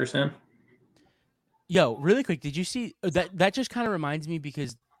had Jefferson. Yo, really quick, did you see that? That just kind of reminds me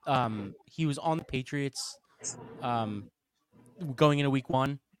because he was on the Patriots going into week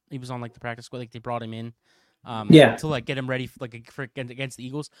 1. He was on like the practice squad, like they brought him in to like get him ready for against the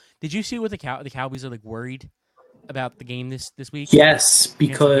Eagles. Did you see what the Cowboys are like worried about the game this week? Yes,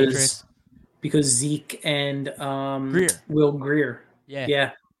 because Zeke and Will Greer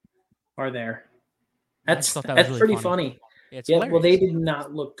are there. That's really pretty funny. Yeah, well, they did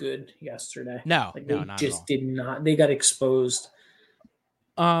not look good yesterday. No, like, no, they not just at all. did not. They got exposed.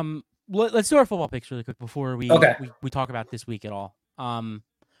 Let's do our football picks really quick before we talk about this week at all. I'll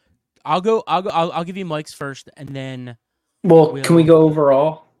give you Mike's first, and then. Well, can we go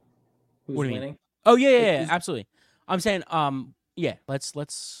overall? Who's what do you winning? mean? Oh yeah, absolutely. I'm saying yeah. Let's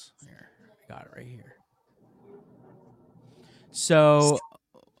here. I got it right here. So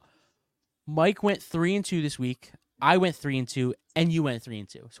Mike went 3-2 this week. I went 3-2, and you went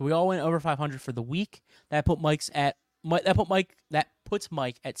 3-2. So we all went over 500 for the week. That puts Mike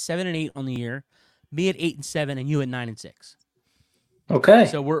at 7-8 on the year. Me at 8-7, and you at 9-6. Okay.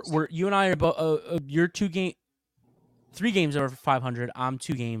 So we're you and I are both. You're 3 games over 500. I'm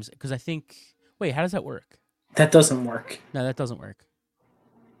 2 games because I think. Wait, how does that work? That doesn't work. No, that doesn't work.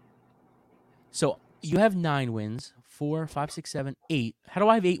 So you have 9 wins. 4, 5, 6, 7, 8. How do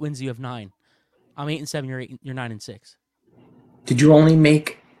I have 8 wins? You have 9. I'm 8-7. You're 9-6. Did you only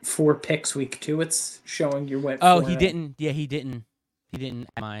make 4 picks week 2? It's showing you went. Oh, he didn't. Yeah, he didn't. He didn't.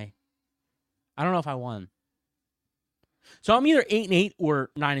 I don't know if I won. So I'm either 8-8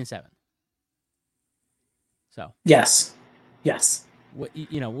 or 9-7. So yes.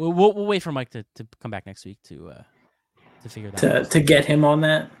 We'll wait for Mike to come back next week to figure that out. To get him on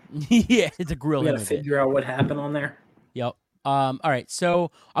that. Yeah, to grill him. We gotta figure out what happened on there. Yep. All right.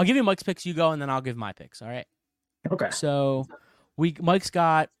 So I'll give you Mike's picks. You go, and then I'll give my picks. All right. Okay. So Mike's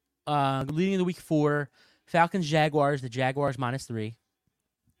got leading the week 4, Falcons Jaguars. The Jaguars -3.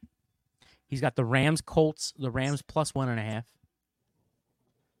 He's got the Rams Colts. The Rams +1.5.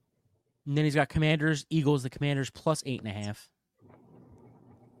 And then he's got Commanders Eagles. The Commanders +8.5.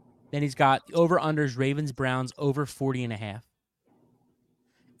 Then he's got the over-unders Ravens Browns over 40.5.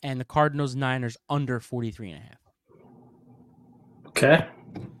 And the Cardinals Niners under 43.5. Okay.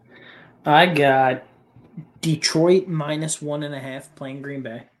 I got Detroit -1.5 playing Green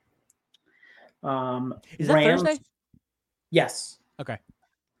Bay. Is that Rams, Thursday? Yes. Okay.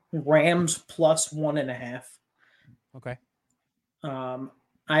 Rams +1.5. Okay.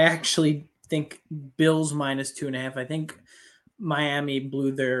 I actually think Bills -2.5. I think Miami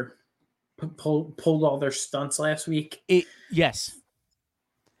pulled all their stunts last week. Yes.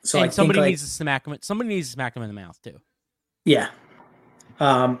 So and somebody needs to smack them. Somebody needs to smack them in the mouth too. Yeah.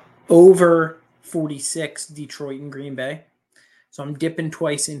 Over 46 Detroit and Green Bay. So I'm dipping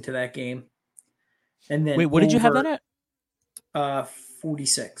twice into that game. And then wait, what did you have that at?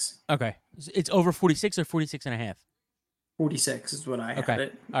 46. Okay. It's over 46 or 46.5? 46 is what I have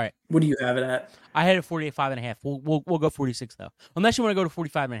it. All right. What do you have it at? I had it 45.5. We'll go 46 though. Unless you want to go to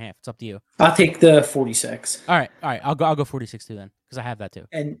 45.5. It's up to you. I'll take the 46. All right. I'll go 46 too then, because I have that too.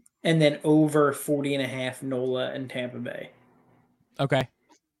 And then over 40.5 NOLA and Tampa Bay. Okay.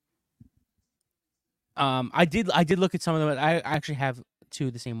 I did look at some of them. I actually have 2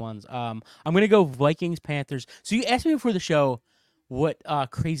 of the same ones. I'm gonna go Vikings Panthers. So you asked me before the show what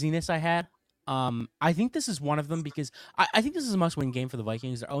craziness I had. I think this is one of them because I think this is a must-win game for the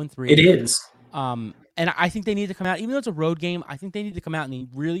Vikings. They're 0-3. It is. And I think they need to come out, even though it's a road game. I think they need to come out and they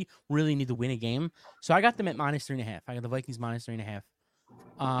really, really need to win a game. So I got them at -3.5. I got the Vikings -3.5.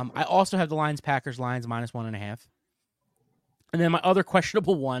 I also have the Packers -1.5. And then my other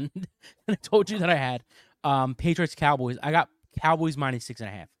questionable one that I told you that I had, Patriots Cowboys. I got Cowboys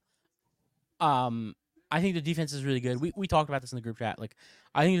 -6.5. I think the defense is really good. We talked about this in the group chat. Like,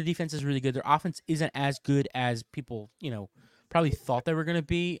 I think the defense is really good. Their offense isn't as good as people, probably thought they were going to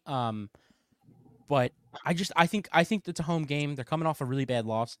be. But I think it's a home game. They're coming off a really bad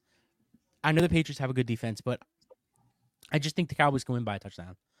loss. I know the Patriots have a good defense, but I just think the Cowboys can win by a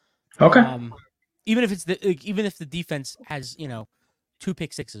touchdown. Okay. Even if the defense has 2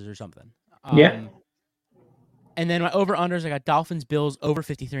 pick sixes or something. Yeah. And then my over unders, I got Dolphins Bills over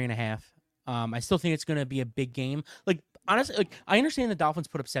 53.5. I still think it's going to be a big game. Like, honestly, like, I understand the Dolphins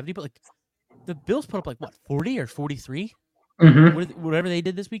put up 70, but like the Bills put up 40 or 43, whatever they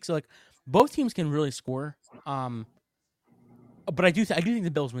did this week. So like both teams can really score. But I do think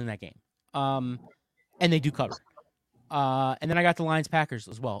the Bills win that game. And they do cover. And then I got the Lions Packers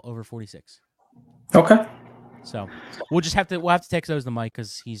as well, over 46. Okay. So we'll have to text those to Mike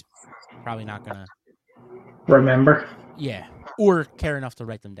because he's probably not gonna remember. Yeah, or care enough to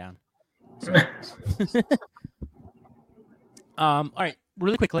write them down. So. All right,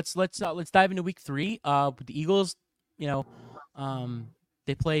 really quick. Let's dive into week 3. With the Eagles,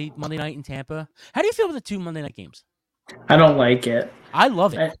 they play Monday night in Tampa. How do you feel about the 2 Monday night games? I don't like it. I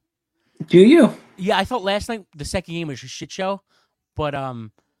love it. Do you? Yeah, I thought last night the second game was a shit show, but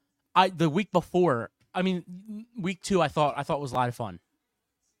the week before, I mean, week 2, I thought was a lot of fun.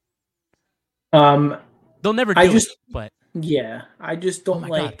 They'll never do it, but yeah, I just don't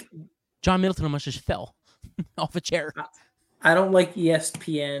like. God. John Middleton almost just fell off a chair. I don't like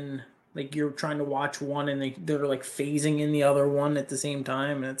ESPN. Like you're trying to watch one and they're like phasing in the other one at the same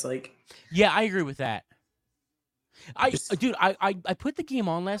time, and it's like. Yeah, I agree with that. I put the game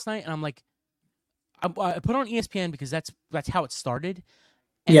on last night, and I'm like, I put on ESPN because that's how it started.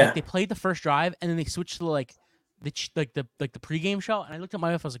 And yeah, they played the first drive, and then they switched to the pregame show. And I looked at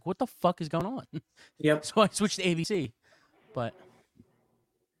my wife, I was like, "What the fuck is going on?" Yep. So I switched to ABC. But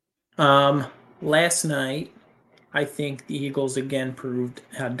last night, I think the Eagles again proved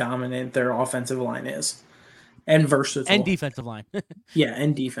how dominant their offensive line is, and versatile, and defensive line. Yeah,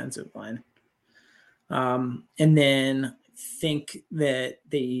 and defensive line. And then think that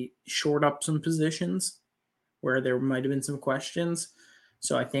they shored up some positions where there might have been some questions.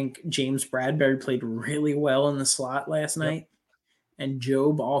 So I think James Bradbury played really well in the slot last night. And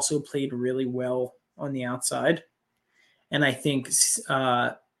Job also played really well on the outside. And I think,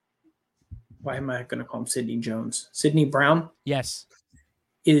 why am I going to call him Sidney Jones? Sidney Brown? Yes.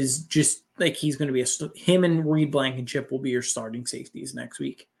 Is just like he's going to be him and Reed Blankenship will be your starting safeties next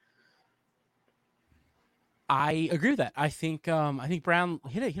week. I agree with that. I think Brown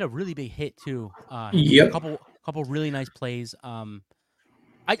hit a really big hit too. Yep. A couple really nice plays. I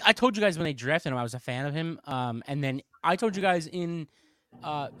told you guys when they drafted him, I was a fan of him. And then I told you guys in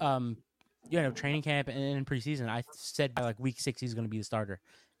training camp and in preseason, I said by like week 6 he's going to be the starter.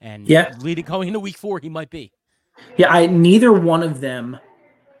 And going into week 4 he might be. Yeah, neither one of them,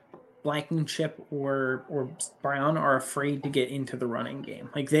 Blankenship or Brown, are afraid to get into the running game.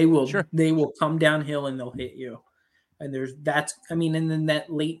 Like they will come downhill and they'll hit you. And and then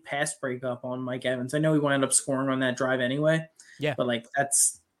that late pass breakup on Mike Evans. I know he wound up scoring on that drive anyway. Yeah. But like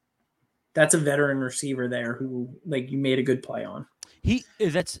that's a veteran receiver there who like you made a good play on.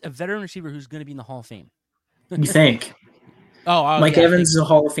 That's a veteran receiver who's going to be in the Hall of Fame. You think? Mike Evans is a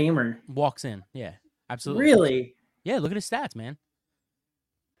Hall of Famer. Walks in. Yeah. Absolutely. Really? Yeah, look at his stats, man.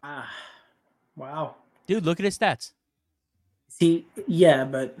 Wow. Dude, look at his stats. See, yeah,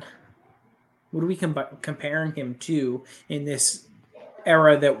 but what are we comparing him to in this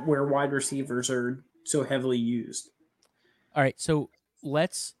era where wide receivers are so heavily used? All right, so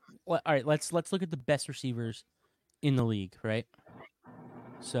let's look at the best receivers in the league, right?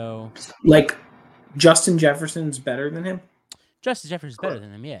 So, like Justin Jefferson's better than him? Justin Jefferson's better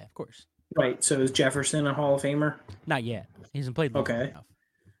than him, yeah, of course. Right. So is Jefferson a Hall of Famer? Not yet. He hasn't played long enough.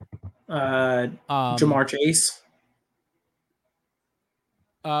 Jamar Chase?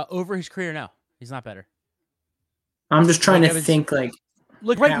 Over his career now. He's not better. I'm just trying to think like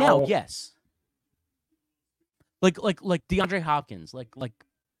right now, yes. Like DeAndre Hopkins. Like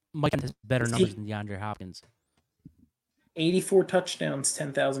Mike has better numbers than DeAndre Hopkins. 84 touchdowns,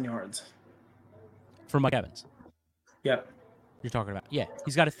 10,000 yards. For Mike Evans. Yep. You're talking about. Yeah.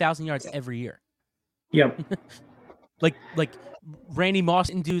 He's got 1,000 yards every year. Yep. like Randy Moss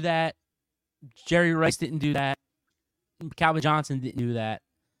didn't do that. Jerry Rice didn't do that. Calvin Johnson didn't do that.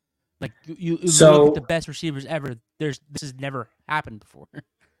 Like you look at the best receivers ever. This has never happened before.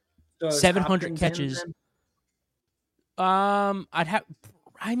 So 700 catches. Off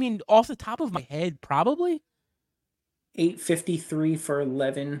the top of my head, probably 853 for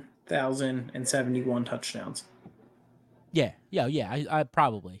 11,071 touchdowns. Yeah. I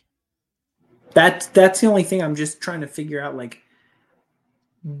probably. That's the only thing I'm just trying to figure out. Like,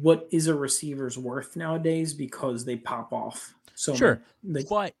 what is a receiver's worth nowadays because they pop off so sure.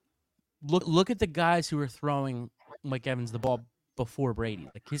 But look at the guys who are throwing Mike Evans the ball before Brady.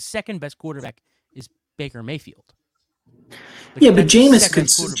 Like his second best quarterback is Baker Mayfield. Like, but Jameis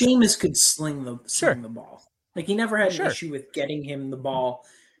could sling the ball. Like he never had an issue with getting him the ball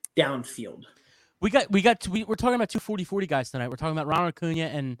downfield. We're talking about 2 40-40 guys tonight. We're talking about Ronald Acuna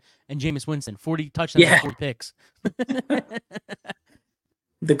and Jameis Winston. 40 touchdowns and 40 picks.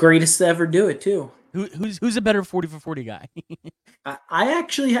 The greatest to ever do it too. Who's a better 40 for 40 guy? I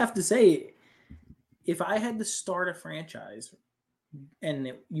actually have to say, if I had to start a franchise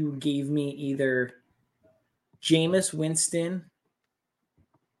and you gave me either Jameis Winston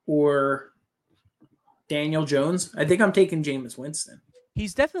or Daniel Jones. I think I'm taking Jameis Winston.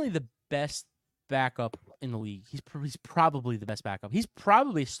 He's definitely the best backup in the league. He's probably the best backup. He's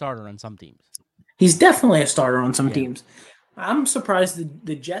probably a starter on some teams. He's definitely a starter on some teams. I'm surprised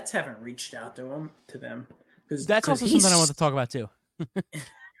the Jets haven't reached out to them. That's also something I want to talk about too.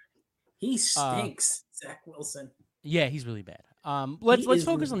 He stinks, Zach Wilson. Yeah, he's really bad. Let's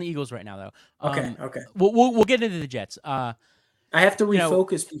focus on the Eagles right now, though. Okay. We'll get into the Jets. I have to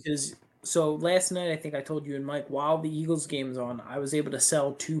refocus because last night I think I told you and Mike while the Eagles game's on, I was able to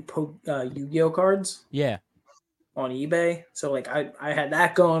sell 2 Yu-Gi-Oh cards. Yeah. On eBay. So like I had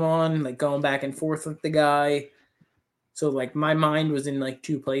that going on, like going back and forth with the guy. So like my mind was in like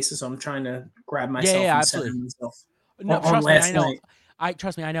 2 places. So I'm trying to grab myself and absolutely. myself. No, trust me, I know.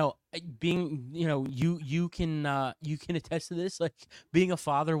 I know. Being, you can attest to this. Like being a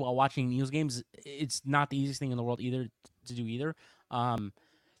father while watching Eagles games, it's not the easiest thing in the world either to do either.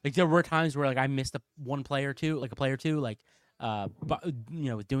 Like there were times where like I missed a player or two,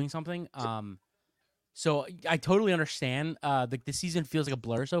 doing something. So I totally understand. Like the season feels like a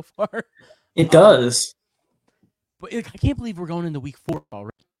blur so far. It does. But I can't believe we're going into week 4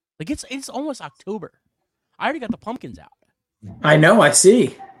 already. Like it's almost October. I already got the pumpkins out. I know. I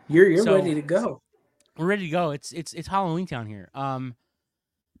see. You're ready to go. We're ready to go. It's Halloween town here.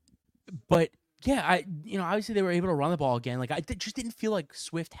 But yeah, obviously they were able to run the ball again. Like I just didn't feel like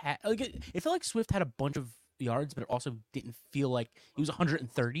Swift had it felt like Swift had a bunch of yards, but it also didn't feel like he was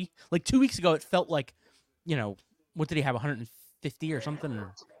 130. Like 2 weeks ago, it felt like, what did he have, 150 or something?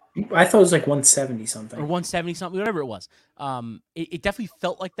 I thought it was like 170 something. Or 170 something, whatever it was. It definitely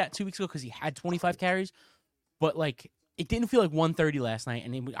felt like that 2 weeks ago because he had 25 carries, but like it didn't feel like 130 last night.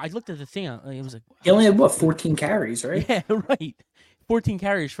 And I looked at the thing, it was like he only had 14 carries, right? Yeah, right. 14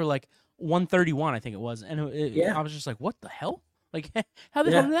 carries for like 131, I think it was, and I was just like, what the hell? Like, how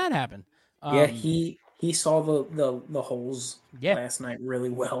the hell did that happen? He saw the holes last night really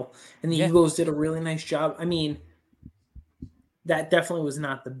well, and the Eagles did a really nice job. I mean, that definitely was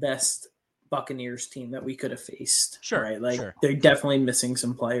not the best Buccaneers team that we could have faced. Sure, right? Like they're definitely missing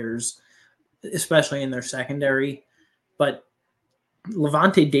some players, especially in their secondary. But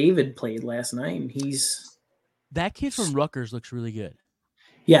Levante David played last night, and that kid from Rutgers looks really good.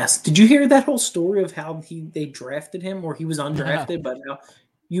 Yes. Did you hear that whole story of how they drafted him, or he was undrafted, but now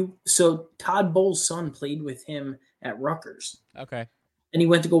so Todd Bowles' son played with him at Rutgers. Okay. And he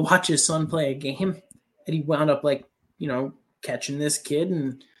went to go watch his son play a game, and he wound up catching this kid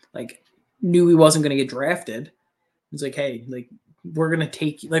and like knew he wasn't going to get drafted. He's like, hey, like we're gonna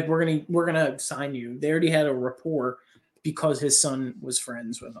take you, like we're gonna sign you. They already had a rapport because his son was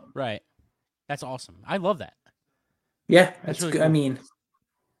friends with him. Right. That's awesome. I love that. Yeah, that's really good. Cool. I mean,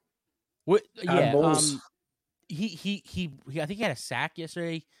 what? Yeah. He I think he had a sack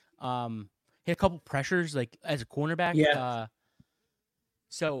yesterday. He had a couple pressures like as a cornerback. Yeah.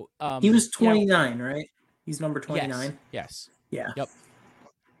 So he was 29, right? He's number 29. Yes. Yeah. Yep.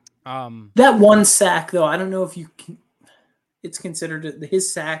 That one sack though, I don't know if you can. It's considered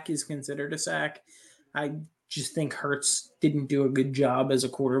his sack is considered a sack. I just think Hurts didn't do a good job as a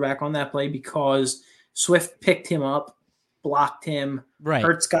quarterback on that play because Swift picked him up, blocked him. Right.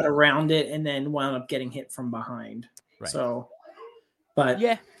 Hurts got around it and then wound up getting hit from behind. Right. So, but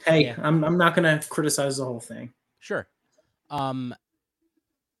hey, I'm not going to criticize the whole thing. Sure.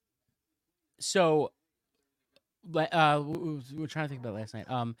 So, we're trying to think about last night.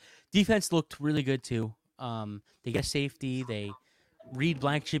 Defense looked really good too. They get a safety. They Reed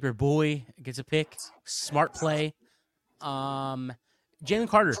Blankenship, boy, gets a pick. Smart play. Jalen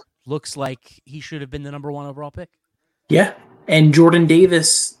Carter looks like he should have been the number 1 overall pick. Yeah, and Jordan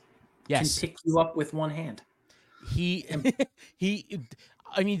Davis can pick you up with one hand. I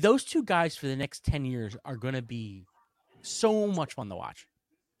mean, those two guys for the next 10 years are going to be so much fun to watch.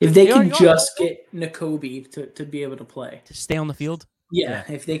 If they could just get Nakobe to be able to play. To stay on the field? Yeah,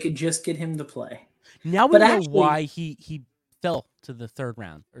 if they could just get him to play. Now we know why he fell to the 3rd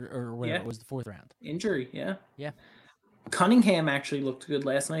round or whatever it was, the 4th round. Injury, yeah. Yeah. Cunningham actually looked good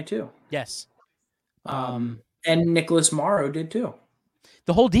last night too. Yes. And Nicholas Morrow did too.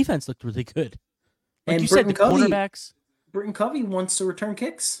 The whole defense looked really good. Like and you said, the cornerbacks. Britton Covey wants to return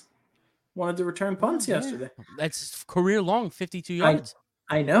kicks. Wanted to return punts yesterday. That's career long, 52 yards.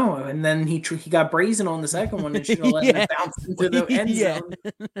 I know, and then he got brazen on the second one and should have let it bounce into the end zone.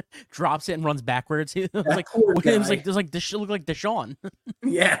 Drops it and runs backwards. It was like looked like Deshaun.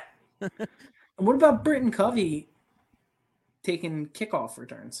 Yeah. And what about Britton Covey taking kickoff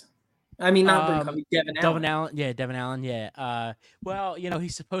returns? I mean, not Britton Covey, Devin Allen. Devin Allen. Yeah. Well,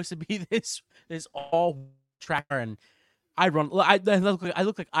 he's supposed to be this all track and I run. I look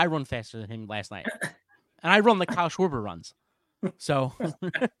like I run faster than him last night, and I run like Kyle Schwarber runs. So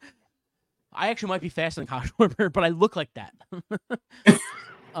I actually might be faster than Kyle Schwarber, but I look like that.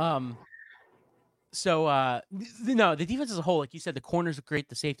 So no, the defense as a whole, like you said, the corners look great,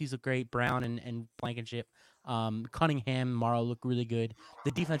 the safeties look great, Brown and Blankenship, Cunningham, Morrow look really good.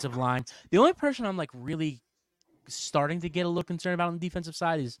 The defensive line, the only person I'm like really starting to get a little concerned about on the defensive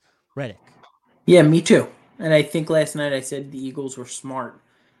side is Reddick. Yeah, me too. And I think last night I said the Eagles were smart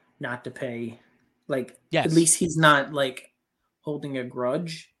not to pay. Like, yes. At least he's not like holding a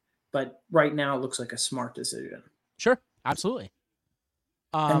grudge. But right now it looks like a smart decision. Sure, absolutely.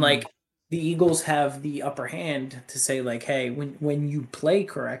 And like the Eagles have the upper hand to say like, hey, when you play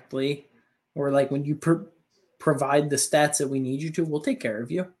correctly, or like when you provide the stats that we need you to, we'll take care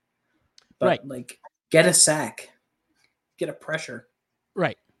of you. But right. like, get a sack, get a pressure,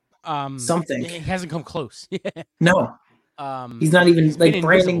 right. Something. He hasn't come close. No. He's not even like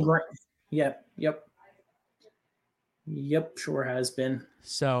Brandon Grant. Yep. Sure has been.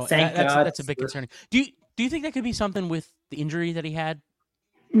 So that's a bit concerning. Do you think that could be something with the injury that he had?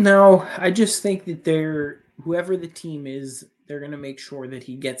 No, I just think that whoever the team is, they're going to make sure that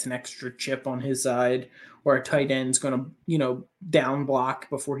he gets an extra chip on his side, or a tight end's going to, down block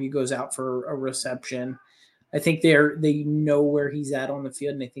before he goes out for a reception. I think they know where he's at on the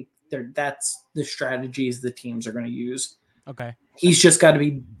field, and I think that's the strategies the teams are going to use. Okay. He's just got to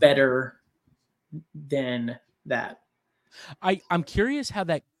be better than that. I'm curious how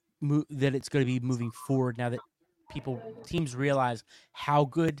that it's going to be moving forward now that teams realize how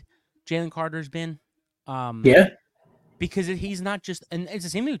good Jalen Carter's been. Yeah. Because he's not just, and it's the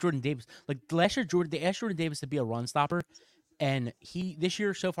same thing with Jordan Davis. Like last year, they asked Jordan Davis to be a run stopper, and this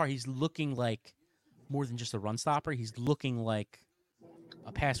year so far he's looking like more than just a run stopper. He's looking like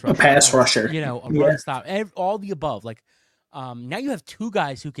a pass rusher. Run stop, all the above. Like now you have two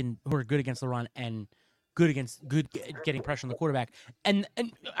guys who are good against the run and good getting pressure on the quarterback. And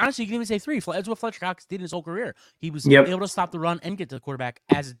honestly, you can even say three. That's what Fletcher Cox did in his whole career. He was able to stop the run and get to the quarterback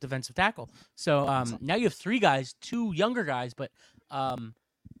as a defensive tackle. So now you have three guys, two younger guys, but I'm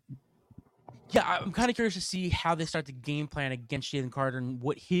kind of curious to see how they start the game plan against Jalen Carter and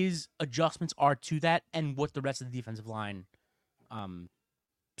what his adjustments are to that and what the rest of the defensive line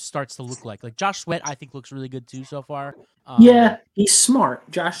starts to look like. Like Josh Sweat, I think looks really good too so far. He's smart.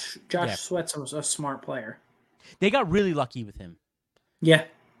 Josh Sweat's a smart player. They got really lucky with him. Yeah.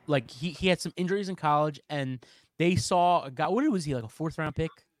 Like he had some injuries in college, and they saw a guy. What was he, like a fourth round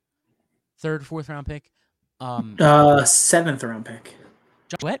pick? Fourth round pick? 7th round pick.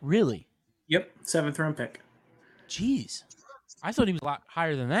 Josh Sweat, really? Yep, 7th round pick. Jeez. I thought he was a lot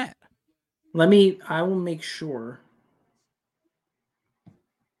higher than that. I will make sure.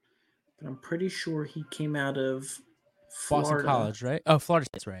 But I'm pretty sure he came out of Florida. Boston College, right? Oh, Florida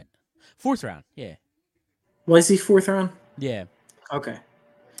State's right. 4th round, yeah. Was he 4th round? Yeah. Okay.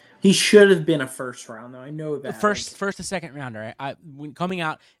 He should have been a 1st round, though. I know that. First to 2nd rounder. Right? Coming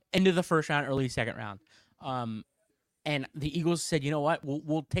out end of the 1st round, early 2nd round. And the Eagles said, you know what?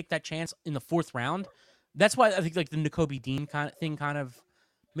 We'll take that chance in the 4th round. That's why I think like the Nakobe Dean kind of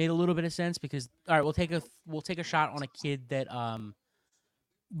made a little bit of sense, because all right, we'll take a shot on a kid that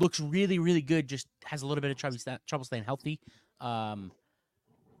looks really, really good, just has a little bit of trouble staying healthy.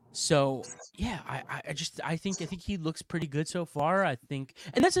 So yeah, I think he looks pretty good so far. I think,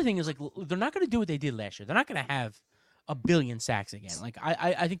 and that's the thing is like they're not going to do what they did last year. They're not going to have a billion sacks again. Like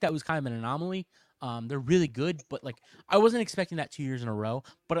I think that was kind of an anomaly. They're really good, but like I wasn't expecting that 2 years in a row.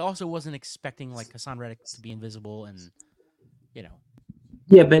 But I also wasn't expecting like Hassan Reddick to be invisible and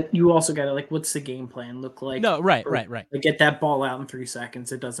Yeah, but you also got to like, what's the game plan look like? No, right. Like, get that ball out in 3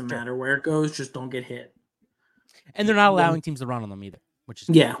 seconds. It doesn't matter where it goes, just don't get hit. And they're not allowing teams to run on them either, which is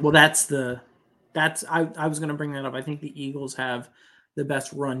well, I was going to bring that up. I think the Eagles have the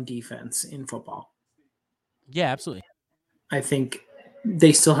best run defense in football. Yeah, absolutely. I think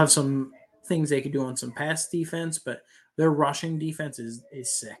they still have some things they could do on some pass defense, but their rushing defense is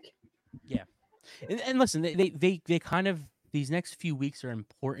sick. Yeah, and listen, they kind of. These next few weeks are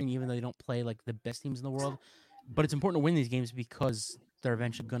important, even though they don't play like the best teams in the world. But it's important to win these games because they're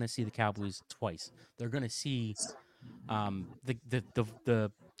eventually going to see the Cowboys twice. They're going to see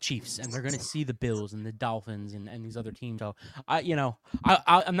the Chiefs, and they're going to see the Bills and the Dolphins and these other teams. So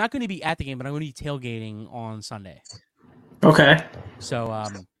I'm not going to be at the game, but I'm going to be tailgating on Sunday. Okay. So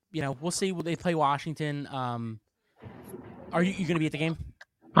we'll see. Will they play Washington? Are you going to be at the game?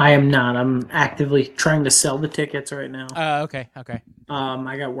 I am not. I'm actively trying to sell the tickets right now. Okay.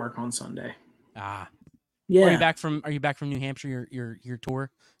 I got work on Sunday. Yeah. Are you back from New Hampshire? Your tour?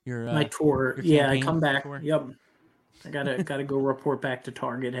 My tour. Your I come back. Tour? Yep. I gotta go report back to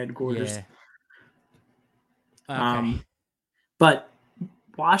Target headquarters. Yeah. Okay. But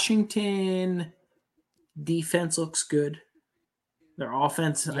Washington defense looks good. Their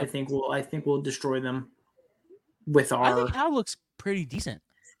offense, yep. I think will destroy them. With our, I think Hal looks pretty decent.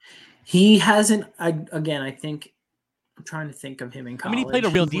 He hasn't. I think I'm trying to think of him in college. I mean, he played a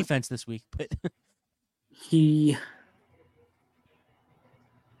real defense this week, but he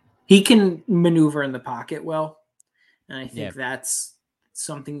can maneuver in the pocket well, and I think that's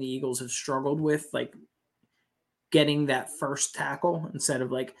something the Eagles have struggled with, like getting that first tackle instead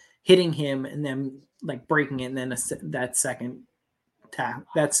of like hitting him and then like breaking it and then that second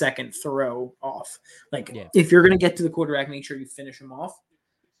throw off. Like if you're gonna get to the quarterback, make sure you finish him off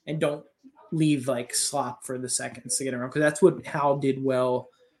and don't leave like slop for the seconds to get around, because that's what Hal did well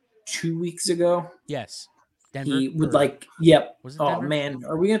 2 weeks ago. Yes. Denver, he would yep. Oh Denver? Man,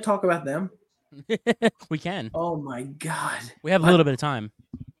 are we gonna talk about them? We can. Oh my God, we have a little bit of time.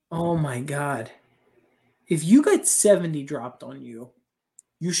 Oh my God, if you get 70 dropped on you,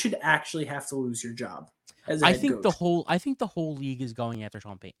 you should actually have to lose your job. I think the whole league is going after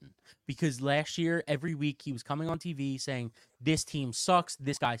Sean Payton, because last year every week he was coming on TV saying this team sucks,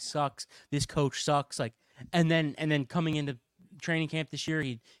 this guy sucks, this coach sucks, like, and then coming into training camp this year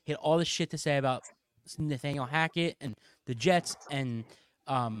he had all this shit to say about Nathaniel Hackett and the Jets, and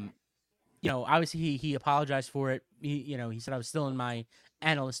obviously he apologized for it. He said I was still in my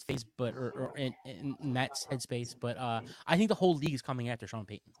analyst phase, but or in that headspace, but I think the whole league is coming after Sean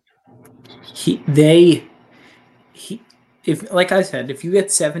Payton. If like I said, if you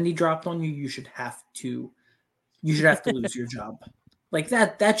get 70 dropped on you, you should have to lose your job. Like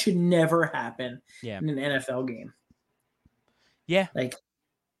that should never happen in an NFL game. Yeah. Like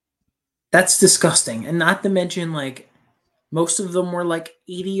that's disgusting. And not to mention, like, most of them were like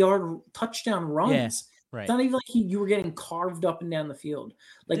 80-yard touchdown runs. Yeah, right. It's not even like you were getting carved up and down the field.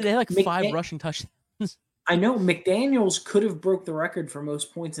 Like they had like 5 rushing touchdowns. I know McDaniels could have broke the record for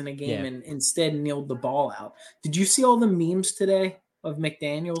most points in a game and instead kneeled the ball out. Did you see all the memes today of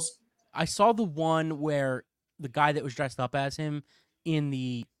McDaniels? I saw the one where the guy that was dressed up as him in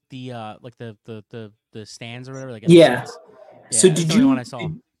the stands or whatever. Like So did you? One I saw.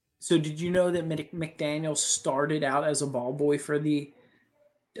 So did you know that McDaniels started out as a ball boy for the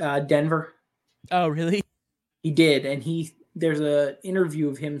Denver? Oh, really? He did, and there's a interview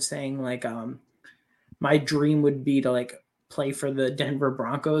of him saying like, my dream would be to like play for the Denver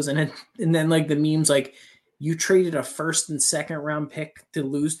Broncos, and then like the memes like, you traded a first and second round pick to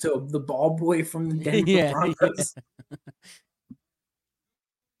lose to the ball boy from the Denver Broncos. Yeah.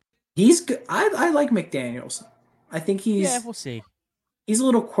 He's good. I like McDaniels. I think we'll see. He's a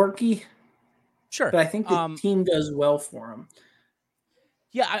little quirky. Sure. But I think the team does well for him.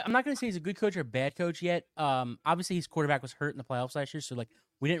 Yeah, I'm not going to say he's a good coach or a bad coach yet. Obviously, his quarterback was hurt in the playoffs last year, so like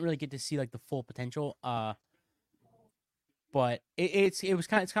we didn't really get to see like the full potential. But it's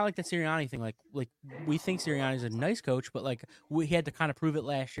kind of like the Sirianni thing. Like we think Sirianni is a nice coach, but like he had to kind of prove it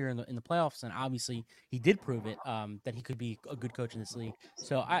last year in the playoffs, and obviously he did prove it that he could be a good coach in this league.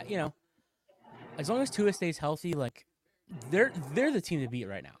 So as long as Tua stays healthy, like they're the team to beat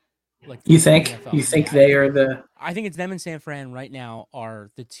right now. Like you think they are the? I think it's them and San Fran right now are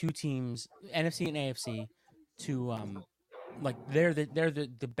the two teams, NFC and AFC, to like they're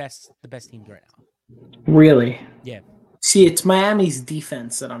the best teams right now. Really? Yeah. See, it's Miami's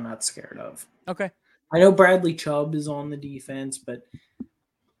defense that I'm not scared of. Okay. I know Bradley Chubb is on the defense, but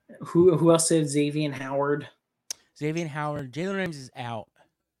who else said Xavier Howard? Jalen Ramsey is out.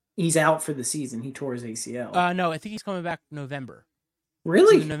 He's out for the season. He tore his ACL. No, I think he's coming back November.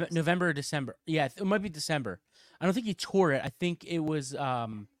 Really? November or December. Yeah, it might be December. I don't think he tore it. I think it was they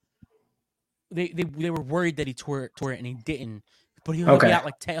were worried that he tore it and he didn't. But he'll be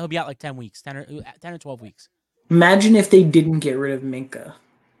out he'll be out like 10 weeks, 10 or 12 weeks. Imagine if they didn't get rid of Minka.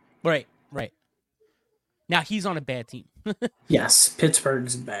 Right. Now he's on a bad team. Yes,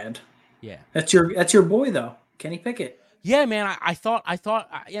 Pittsburgh's bad. Yeah. That's your boy though, Kenny Pickett. Yeah, man. I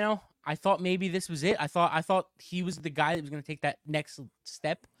thought maybe this was it. I thought he was the guy that was going to take that next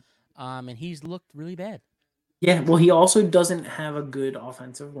step, and he's looked really bad. Yeah, well, he also doesn't have a good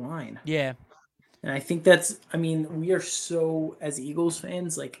offensive line. Yeah. And I think we are so, as Eagles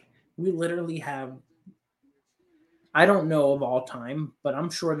fans, like, we literally have, I don't know of all time, but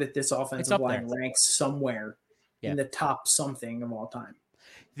I'm sure that this offensive line ranks somewhere in the top something of all time.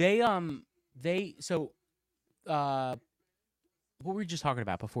 What were we just talking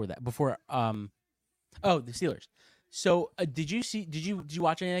about before that? The Steelers. So, did you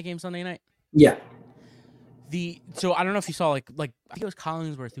watch any of that game Sunday night? Yeah. So I don't know if you saw like I think it was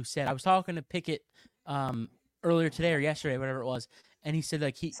Collinsworth who said I was talking to Pickett earlier today or yesterday, whatever it was, and he said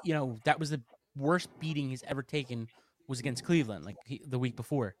like that was the worst beating he's ever taken was against Cleveland the week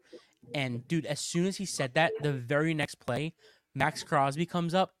before. And dude, as soon as he said that, the very next play, Max Crosby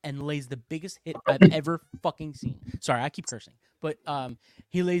comes up and lays the biggest hit I've ever fucking seen. Sorry, I keep cursing, but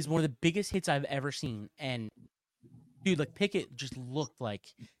he lays one of the biggest hits I've ever seen. And dude, like Pickett just looked like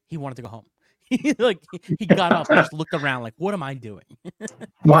he wanted to go home. He got up and just looked around like, what am I doing?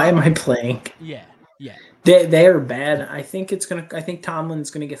 Why am I playing? Yeah. They are bad. I think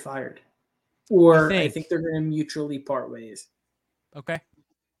Tomlin's gonna get fired, or I think they're gonna mutually part ways. Okay.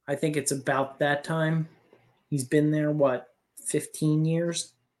 I think it's about that time. He's been there, 15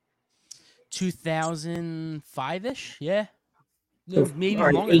 years? 2005-ish? Yeah. So, maybe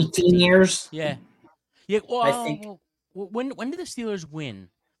longer. 18 years? Yeah. Yeah. Well, I think. When did the Steelers win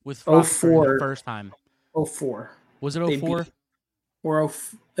with Roethlisberger the first time? 04. Was it 04?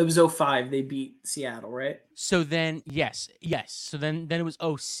 It was 05. They beat Seattle, right? So then, yes. So then it was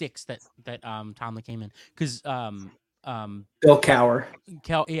 06 that Tomlin came in because Bill Cowher.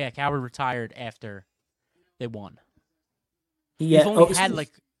 Cowher retired after they won. He's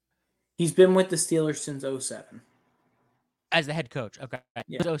been with the Steelers since 07. As the head coach. Okay.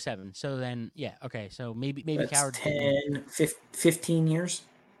 Yeah. It was 07. So then, yeah. Okay. So maybe Cowher. 15 years?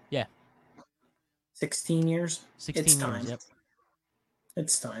 Yeah. 16 years? 16 it's years, time. Yep.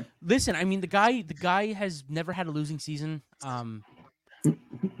 It's time. Listen, I mean, the guy has never had a losing season.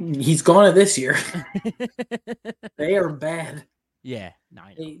 He's gone it this year. They are bad. Yeah, no,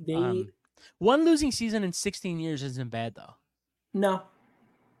 I know. They one losing season in 16 years isn't bad though. No,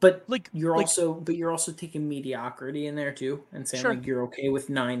 but you're also taking mediocrity in there too, and saying you're okay with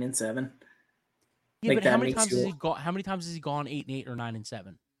 9-7. Yeah, but how many times has he gone? How many times has he gone 8-8 or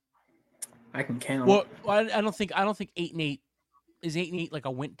 9-7? I can count. Well, I don't think 8-8 is 8-8 like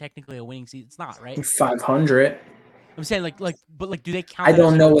technically a winning season. It's not, right? 500. I'm saying but do they count? I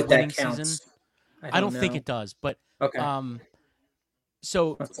don't know what that counts. Season? I don't think it does, but okay.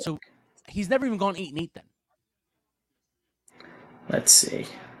 So he's never even gone 8-8 then. Let's see.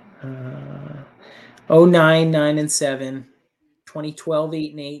 09 9-7, 2012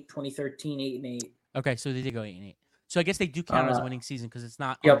 8-8, 2013 8-8. Okay, so they did go 8-8. So I guess they do count as a winning season because it's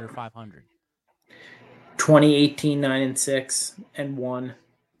not under 500. 2018 9-6 and 1,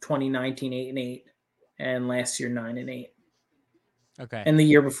 2019 8-8, and last year 9-8. Okay. And the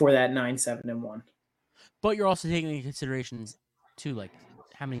year before that 9-7 and 1. But you're also taking into consideration too, like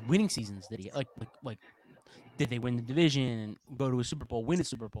how many winning seasons did he get? Like did they win the division and go to a Super Bowl, win a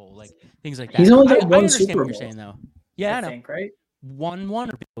Super Bowl, like things like that? He's only got one I understand Super what Bowl. You're saying though. Yeah, I know. Think, right? Won one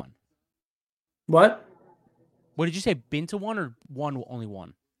or been to one? What? What did you say? Been to one or only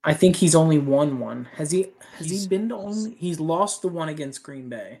one? I think he's only won one. Has he been to only? He's lost the one against Green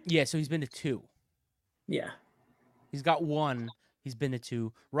Bay. Yeah, so he's been to two. Yeah. He's got one. He's been to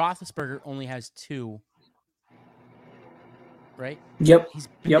two. Roethlisberger only has two. Right? Yep. He's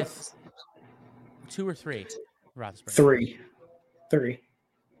been to 2 or 3. Roethlisberger. 3.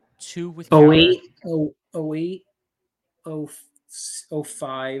 2 with 08,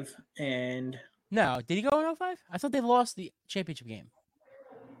 05, and no. Did he go in 05? I thought they lost the championship game.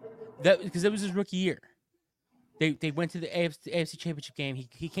 Because that was his rookie year. They went to the AFC championship game.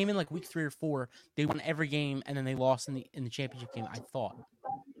 He came in like week 3 or 4. They won every game, and then they lost in the championship game. I thought,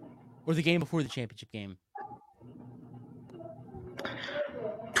 or the game before the championship game.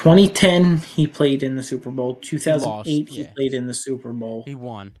 2010, he played in the Super Bowl. 2008, he played in the Super Bowl. He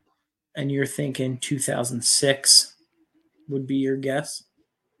won. And you're thinking 2006 would be your guess?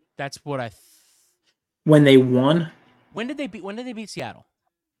 That's what when they won? When did they beat Seattle?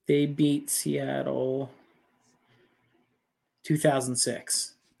 They beat Seattle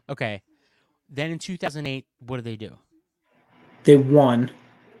 2006. Okay. Then in 2008, what did they do? They won.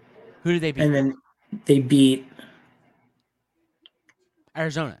 Who did they beat? And then they beat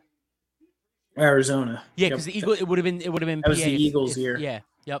Arizona. Yeah, because the Eagles. It would have been. That was the Eagles' year. Yeah.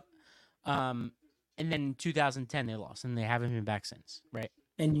 Yep. And then in 2010 they lost, and they haven't been back since. Right.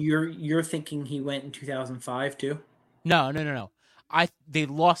 And you're thinking he went in 2005 too? No. They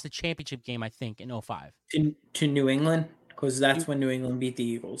lost the championship game, I think, in 05. To New England, because that's when New England beat the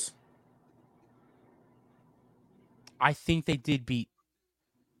Eagles. I think they did beat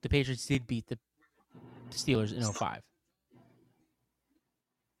the Patriots. Did beat the Steelers in 05.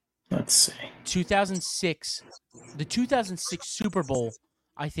 Let's see. 2006, the 2006 Super Bowl,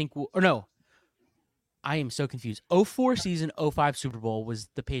 I think, I am so confused. 04 season, 05 Super Bowl was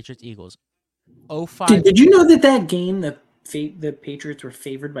the Patriots Eagles. 05. Did you know that game the Patriots were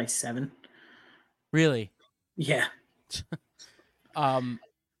favored by 7? Really? Yeah. So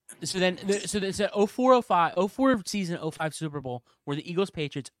it's a 04 season, 05 Super Bowl where the Eagles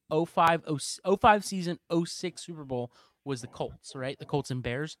Patriots 05 season, 06 Super Bowl was the Colts, right? The Colts and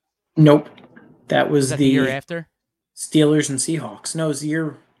Bears. Nope. That Was was that the year after? Steelers and Seahawks. No, it was the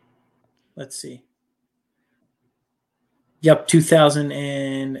year. Let's see. Yep,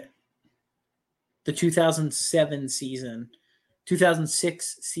 2007 season.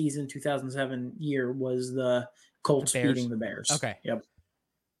 2006 season, 2007 year was the Colts beating the Bears. Okay. Yep.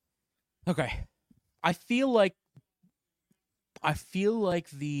 Okay. I feel like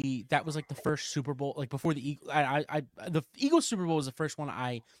that was like the first Super Bowl, like before the Eagles. The Eagles Super Bowl was the first one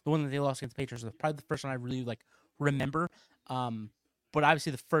the one that they lost against the Patriots was probably the first one I really like remember. But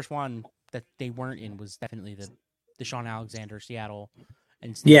obviously the first one that they weren't in was definitely the Sean Alexander Seattle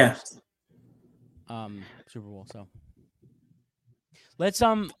and Steelers, Super Bowl. So let's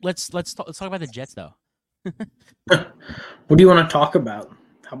talk about the Jets though. What do you want to talk about?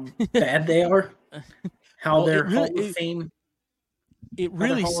 How bad they are? How their Hall of Fame? It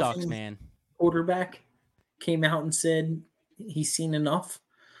really sucks, man. Quarterback came out and said he's seen enough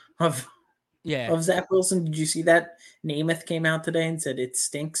of Zach Wilson. Did you see that? Namath came out today and said it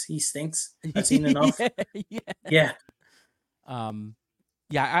stinks. He stinks. I've seen enough. Yeah.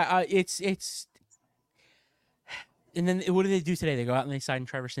 It's. And then what do they do today? They go out and they sign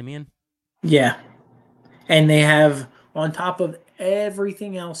Trevor Siemian. Yeah, and they have, on top of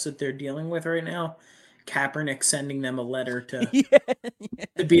everything else that they're dealing with right now, Kaepernick sending them a letter to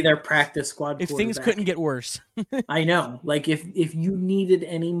be their practice squad. If things couldn't get worse. I know. Like if you needed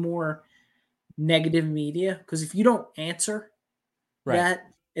any more negative media, because if you don't answer that,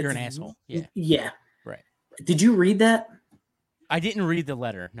 you're an asshole. Yeah. Yeah. Right. Did you read that? I didn't read the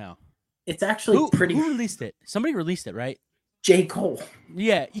letter. No. It's actually pretty. Who released it? Somebody released it, right? J. Cole.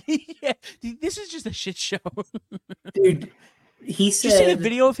 Yeah. This is just a shit show. Dude, he said. Did you see the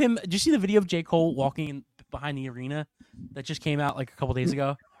video of him? Did you see the video of J. Cole walking behind the arena that just came out like a couple days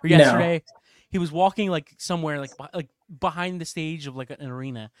ago or yesterday? No. He was walking like somewhere like behind the stage of like an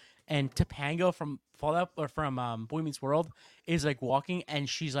arena, and Topanga from Fallout or from Boy Meets World is like walking, and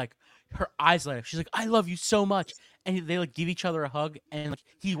she's like, her eyes light up. She's like, "I love you so much," and they like give each other a hug, and like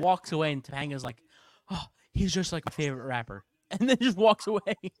he walks away, and Topanga's like, "Oh, he's just like my favorite rapper," and then just walks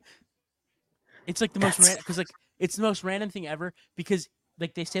away. It's like the most random because like it's the most random thing ever because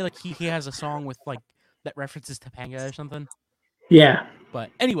like they say like he has a song with like that references Topanga or something. Yeah. But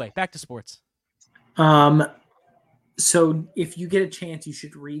anyway, back to sports. So if you get a chance, you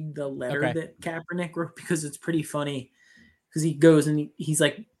should read the letter that Kaepernick wrote because it's pretty funny. Because he goes and he's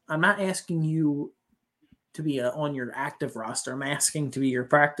like, "I'm not asking you to be on your active roster. I'm asking to be your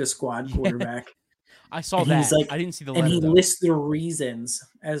practice squad quarterback." I saw that. Like, I didn't see the letter. And he lists the reasons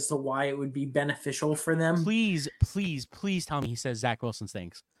as to why it would be beneficial for them. Please tell me he says Zach Wilson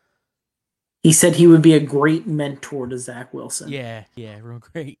stinks. He said he would be a great mentor to Zach Wilson. Yeah, real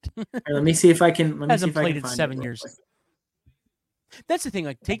great. Right, let me see if I can. Hasn't played in 7 years. That's the thing.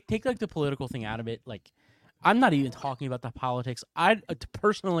 Like, take like the political thing out of it. Like, I'm not even talking about the politics.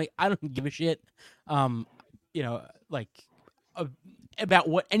 Personally, I don't give a shit. About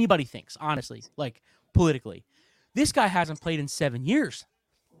what anybody thinks. Honestly, like politically, this guy hasn't played in 7 years.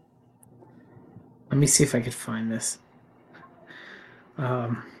 Let me see if I could find this.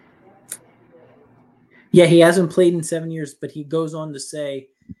 Yeah, he hasn't played in 7 years, but he goes on to say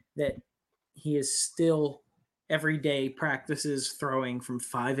that he is still every day practices throwing from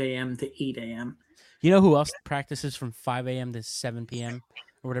 5 a.m. to 8 a.m. You know who else practices from 5 a.m. to 7 p.m.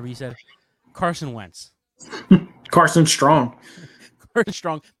 or whatever you said? Carson Wentz. Carson Strong.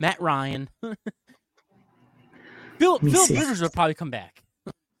 Matt Ryan. Philip Rivers will probably come back.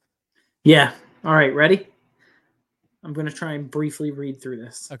 Yeah. All right, ready? I'm going to try and briefly read through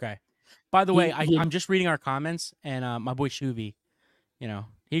this. Okay. By the way, I'm just reading our comments, and my boy Shuvi,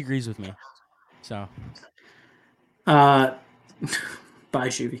 he agrees with me. So, bye,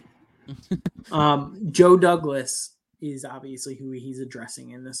 Shuvi. Joe Douglas is obviously who he's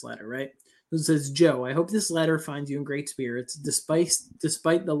addressing in this letter, right? It says, "Joe, I hope this letter finds you in great spirits, despite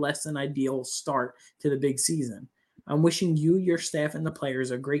the less than ideal start to the big season. I'm wishing you, your staff, and the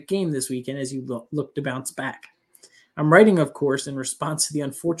players a great game this weekend as you look to bounce back. I'm writing, of course, in response to the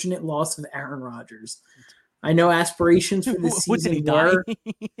unfortunate loss of Aaron Rodgers. I know aspirations for the season were.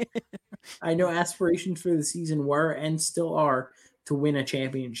 I know aspirations for the season were and still are to win a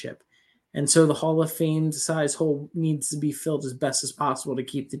championship. And so the Hall of Fame size hole needs to be filled as best as possible to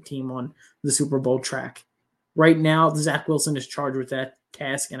keep the team on the Super Bowl track. Right now, Zach Wilson is charged with that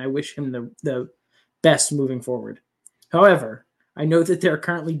task, and I wish him the best moving forward. However, I know that there are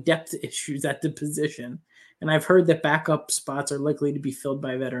currently depth issues at the position, and I've heard that backup spots are likely to be filled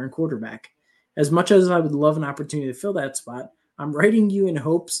by a veteran quarterback. As much as I would love an opportunity to fill that spot, I'm writing you in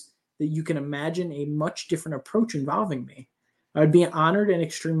hopes that you can imagine a much different approach involving me. I would be honored and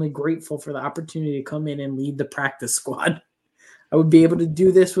extremely grateful for the opportunity to come in and lead the practice squad. I would be able to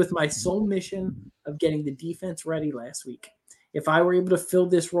do this with my sole mission of getting the defense ready last week. If I were able to fill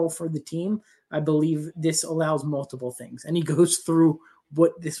this role for the team, I believe this allows multiple things. And he goes through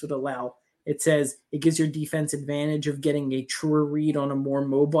what this would allow. It says it gives your defense advantage of getting a truer read on a more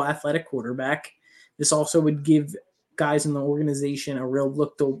mobile, athletic quarterback. This also would give guys in the organization a real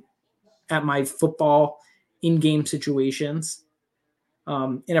look at my football in-game situations.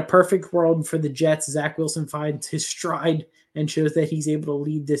 In a perfect world for the Jets, Zach Wilson finds his stride and shows that he's able to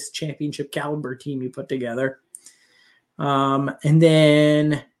lead this championship caliber team he put together. And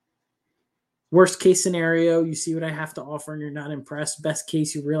then worst case scenario, you see what I have to offer and you're not impressed. Best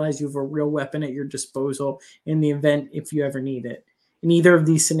case, you realize you have a real weapon at your disposal in the event if you ever need it. In either of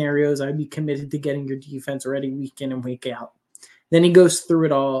these scenarios, I'd be committed to getting your defense ready week in and week out. Then he goes through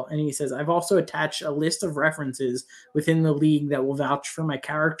it all, and he says, I've also attached a list of references within the league that will vouch for my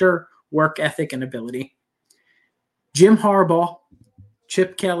character, work ethic, and ability. Jim Harbaugh,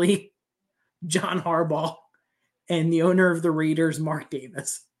 Chip Kelly, John Harbaugh, and the owner of the Raiders, Mark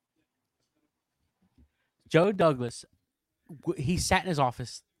Davis. Joe Douglas, he sat in his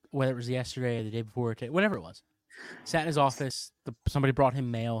office, whether it was yesterday or the day before, whatever it was. Sat in his office. Somebody brought him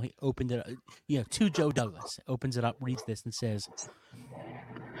mail. He opened it, to Joe Douglas. Opens it up, reads this, and says,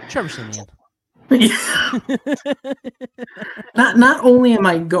 "Trevor Siemian." Not only am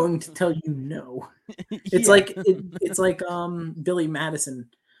I going to tell you no, it's like Billy Madison.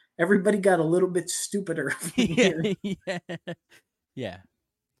 Everybody got a little bit stupider. Yeah.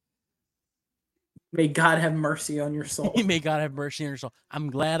 May God have mercy on your soul. May God have mercy on your soul. I'm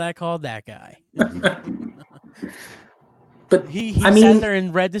glad I called that guy. But he sat there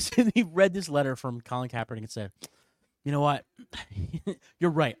and read this. He read this letter from Colin Kaepernick and said, "You know what? You're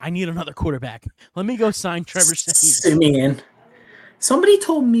right. I need another quarterback. Let me go sign Trevor Siemian." Somebody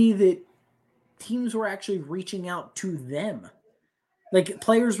told me that teams were actually reaching out to them. Like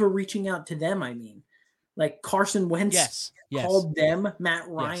players were reaching out to them. I mean, like Carson Wentz called them. Matt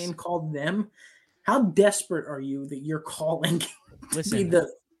Ryan called them. How desperate are you that you're calling to be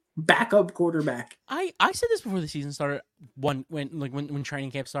the backup quarterback? I said this before the season started. When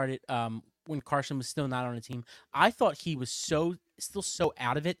training camp started, when Carson was still not on the team, I thought he was still so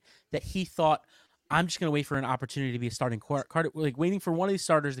out of it that he thought, I'm just going to wait for an opportunity to be a starting quarterback, like waiting for one of these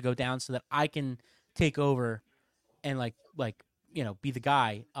starters to go down so that I can take over and be the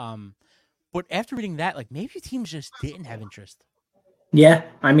guy. But after reading that, maybe teams just didn't have interest. Yeah,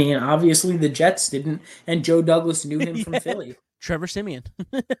 I mean, obviously the Jets didn't, and Joe Douglas knew him from Philly. Trevor Siemian.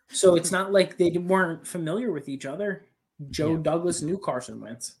 So it's not like they weren't familiar with each other. Joe Douglas knew Carson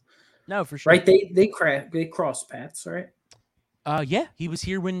Wentz. No, for sure. Right? They crossed paths, right? Yeah, he was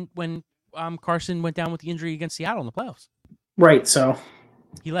here when Carson went down with the injury against Seattle in the playoffs. Right. So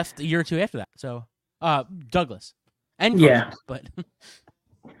he left a year or two after that. So Douglas and Carson, but.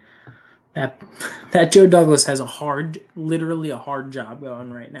 That Joe Douglas has literally a hard job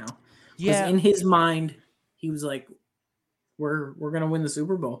going right now. Yeah. In his mind, he was like, we're going to win the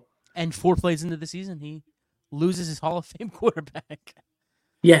Super Bowl. And 4 plays into the season, he loses his Hall of Fame quarterback.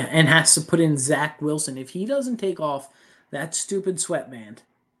 Yeah, and has to put in Zach Wilson. If he doesn't take off that stupid sweatband.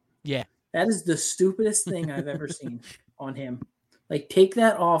 Yeah. That is the stupidest thing I've ever seen on him. Like, take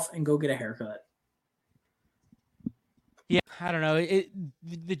that off and go get a haircut. Yeah, I don't know.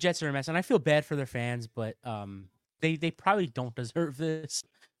 The Jets are a mess, and I feel bad for their fans, but they probably don't deserve this.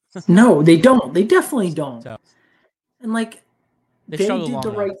 No, they don't. They definitely don't. So, and they did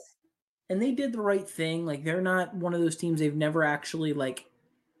the right, and they did the right thing. Like they're not one of those teams. They've never actually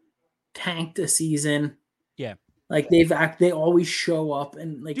tanked a season. Yeah, they always show up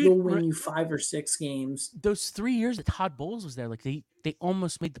and they'll win you 5 or 6 games. Those 3 years that Todd Bowles was there, they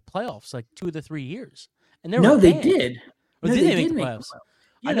almost made the playoffs 2 of the 3 years, and they did. Or did they make the playoffs?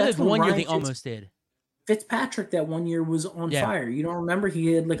 Yeah, I know that the one year they almost did. Fitzpatrick that one year was on fire. You don't remember?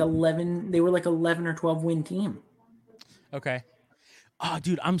 He had 11. They were 11 or 12 win team. Okay. Oh,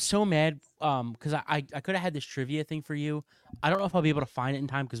 dude, I'm so mad because I could have had this trivia thing for you. I don't know if I'll be able to find it in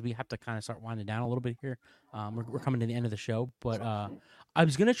time because we have to kind of start winding down a little bit here. We're coming to the end of the show, but I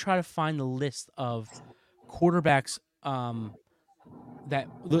was gonna try to find the list of quarterbacks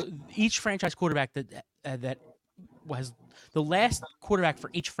each franchise quarterback that was the last quarterback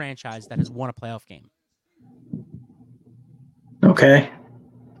for each franchise that has won a playoff game. Okay.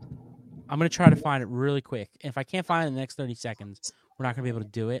 I'm going to try to find it really quick. If I can't find it in the next 30 seconds, we're not going to be able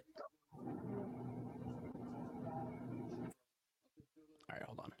to do it.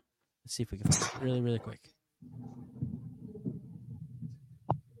 Let's see if we can find it really, really quick.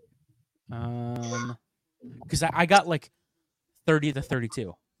 Because I got like 30 to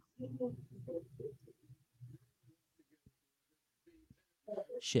 32.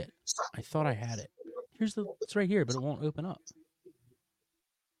 Shit, I thought I had it. It's right here, but it won't open up.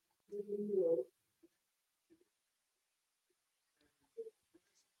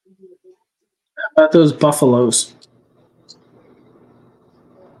 How about those Buffaloes?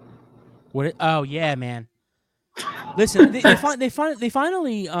 Oh yeah, man. Listen, they finally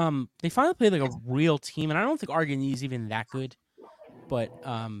played like a real team, and I don't think Oregon is even that good, but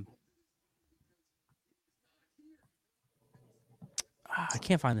I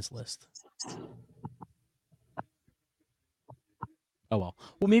can't find this list. Oh well.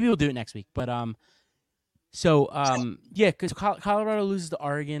 Well, maybe we'll do it next week. But yeah, because Colorado loses to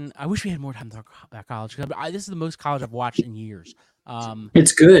Oregon. I wish we had more time to talk about college. This is the most college I've watched in years.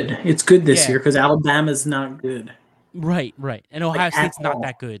 It's good. It's good this year because Alabama's not good. Right, and Ohio State's not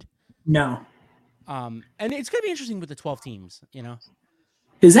that good. No. And it's gonna be interesting with the 12 teams.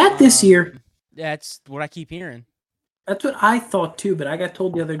 Is that this year? That's what I keep hearing. That's what I thought too, but I got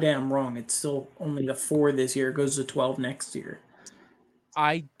told the other day I'm wrong. It's still only the 4 this year. It goes to 12 next year.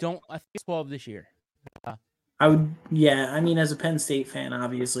 I think it's 12 this year. I mean, as a Penn State fan,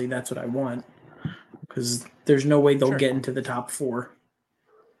 obviously that's what I want because there's no way they'll get into the top 4.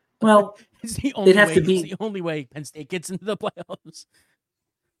 Well, it's the only way Penn State gets into the playoffs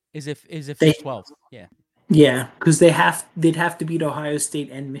is if it's 12. Yeah. Yeah, because they'd have to beat Ohio State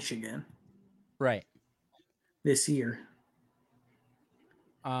and Michigan. Right. This year.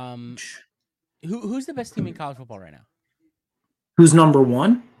 Who's the best team in college football right now? Who's number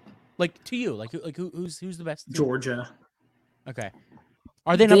 1? Like to you, like who's the best team? Georgia. Okay.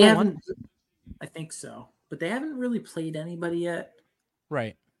 Are they number 1? I think so, but they haven't really played anybody yet.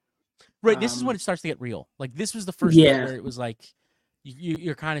 Right. This is when it starts to get real. Like this was the first year where it was like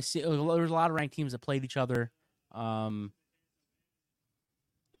you're kind of there was a lot of ranked teams that played each other. Let's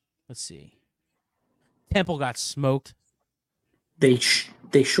see. Temple got smoked. They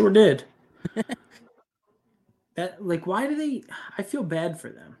sure did. Why do they? I feel bad for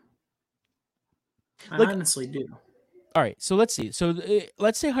them. I honestly do. All right, so let's see. So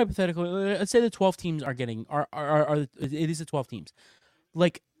let's say hypothetically, let's say the 12 teams are it is the 12 teams.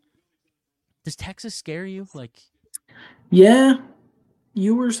 Like, does Texas scare you? Like, yeah,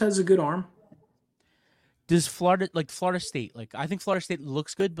 Ewers has a good arm. Does Florida State? Like, I think Florida State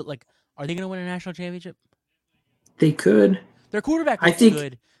looks good, but like, are they going to win a national championship? They could. Their quarterback looks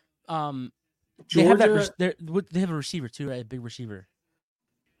good. Georgia, they have a receiver too, right? A big receiver.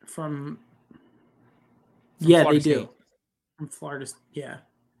 From Florida they State. do. From Florida, yeah.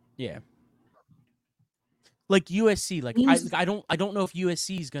 Yeah. Like USC, I don't know if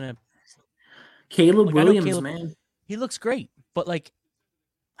USC is gonna. Caleb Williams, man, he looks great, but like,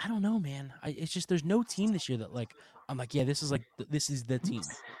 I don't know, man. It's just there's no team this year that like I'm like, yeah, this is the team.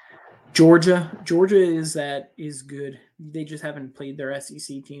 Georgia is good. They just haven't played their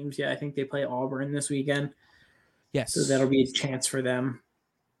SEC teams yet. I think they play Auburn this weekend. Yes, so that'll be a chance for them.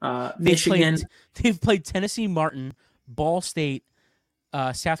 Michigan, they've played Tennessee, Martin, Ball State,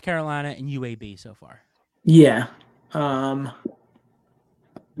 South Carolina, and UAB so far. Yeah, I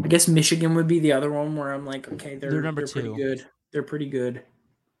guess Michigan would be the other one where I'm like, okay, they're number 2. Pretty good. They're pretty good.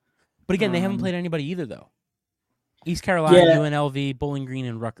 But again, they haven't played anybody either, though. East Carolina, UNLV, Bowling Green,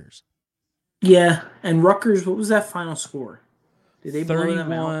 and Rutgers. Yeah, and Rutgers, what was that final score? Did they blow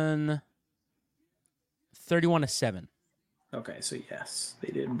them out? 31-7. Okay, so yes,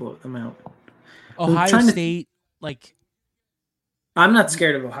 they did blow them out. Ohio State, I'm not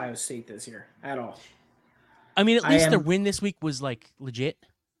scared of Ohio State this year at all. I mean, at least their win this week was legit.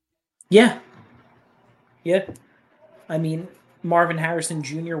 Yeah. Yeah. I mean, Marvin Harrison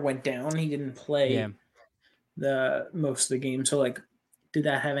Jr. went down. He didn't play the most of the game. So, did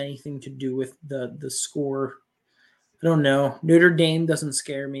that have anything to do with the score? I don't know. Notre Dame doesn't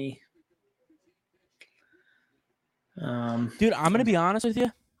scare me. Dude, I'm going to be honest with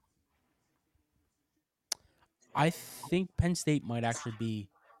you. I think Penn State might actually be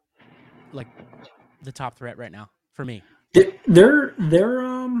the top threat right now for me. They're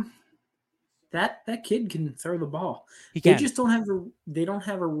that kid can throw the ball. They just don't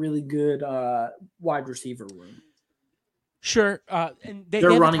have a really good wide receiver room. Sure, and they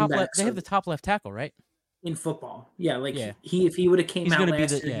have the top left tackle, right? In football, if he would have came out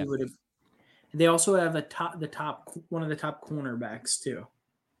last year, he would have. They also have one of the top cornerbacks too,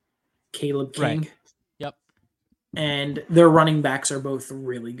 Caleb King. Right. Yep. And their running backs are both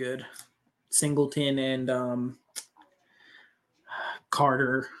really good, Singleton and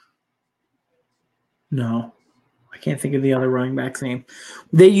Carter. No. I can't think of the other running back's name.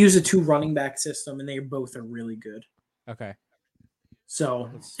 They use a 2 running back system, and they both are really good. Okay. So,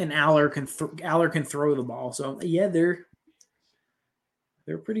 and Aller can throw the ball. So, yeah, they're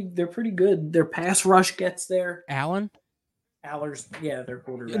pretty good. Their pass rush gets there. Aller's their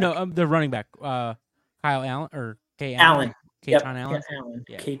quarterback. No, the running back, Kyle Allen or K. Allen. Allen.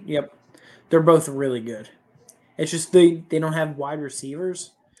 Yeah. Yep. They're both really good. It's just they don't have wide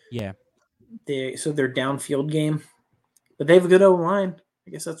receivers. Yeah. So their downfield game, but they have a good O line.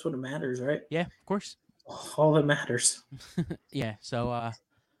 I guess that's what matters, right? Yeah, of course. All that matters. Yeah. So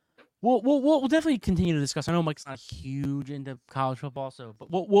we'll definitely continue to discuss. I know Mike's not huge into college football, but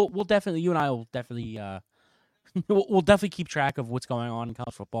we'll definitely, you and I will definitely we'll definitely keep track of what's going on in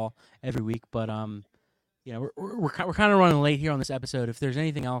college football every week. But we're kind of running late here on this episode. If there's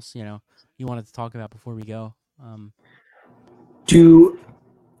anything else you wanted to talk about before we go,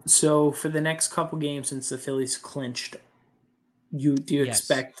 So for the next couple games, since the Phillies clinched, do you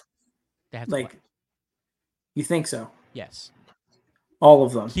expect you think so? Yes. All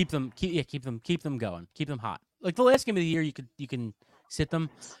of them. Keep them going. Keep them hot. Like the last game of the year, you can sit them.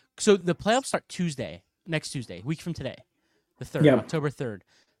 So the playoffs start next Tuesday, week from today, the 3rd, October 3rd.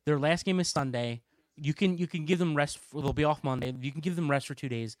 Their last game is Sunday. You can give them rest. They'll be off Monday. You can give them rest for 2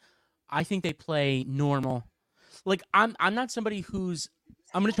 days. I think they play normal. Like I'm not somebody who's.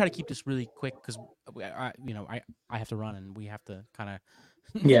 I'm gonna try to keep this really quick because I have to run and we have to kind of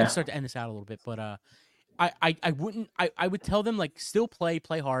start to end this out a little bit. But I would tell them like still play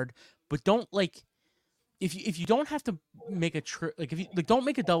hard, but don't like if you don't have to make a if you like don't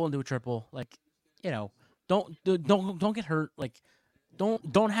make a double into a triple, like don't get hurt, like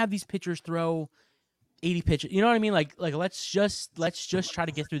don't have these pitchers throw 80 pitches. You know what I mean? Like let's just try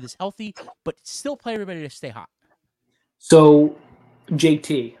to get through this healthy, but still play everybody to stay hot. So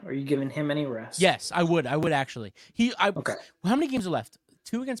JT, are you giving him any rest? Yes, I would actually. Okay. How many games are left?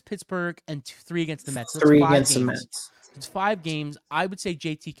 2 against Pittsburgh and 3 against the Mets. That's 3 against the Mets. It's 5 games. I would say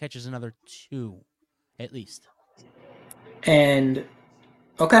JT catches another 2, at least. And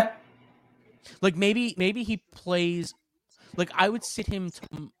okay, like maybe he plays. Like I would sit him.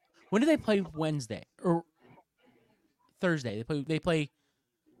 When do they play? Wednesday or Thursday? They play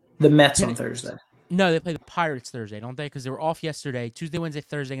the Mets on Thursday. No, they play the Pirates Thursday, don't they? Because they were off yesterday. Tuesday, Wednesday,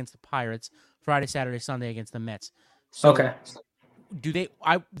 Thursday against the Pirates. Friday, Saturday, Sunday against the Mets. So okay. The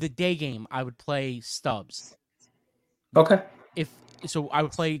day game, I would play Stubbs. Okay. So I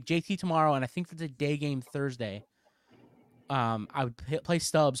would play JT tomorrow, and I think for the day game Thursday, I would play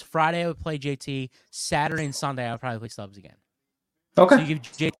Stubbs. Friday, I would play JT. Saturday and Sunday, I would probably play Stubbs again. Okay. So you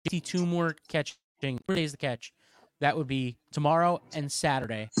give JT 2 more catching, 3 days to catch. That would be tomorrow and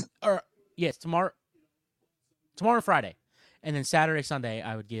Saturday. Or yes, tomorrow and Friday, and then Saturday, Sunday,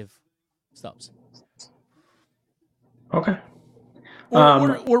 I would give Stubbs. Okay.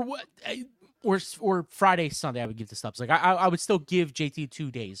 Or Friday, Sunday, I would give the Stubbs. Like I would still give JT 2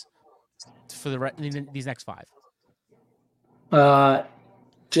 days for these next 5.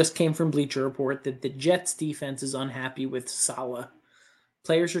 Just came from Bleacher Report that the Jets defense is unhappy with Saleh.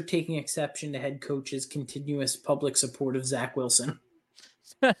 Players are taking exception to head coach's continuous public support of Zach Wilson.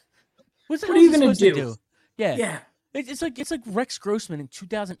 What are you going to do? Yeah. It's like Rex Grossman in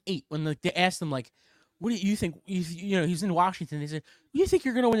 2008 when they asked him like, "What do you think?" He's in Washington. They said, "You think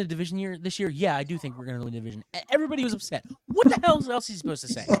you're going to win the division this year?" Yeah, I do think we're going to win the division. Everybody was upset. What the hell else is he supposed to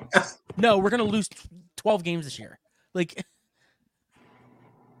say? No, we're going to lose 12 games this year. Like,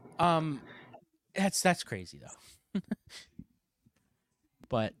 that's crazy though.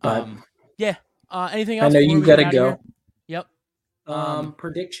 But yeah. Anything else? I know you got to go. Yep.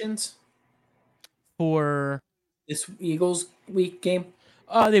 Predictions for this Eagles week game?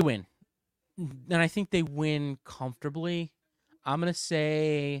 They win. And I think they win comfortably. I'm gonna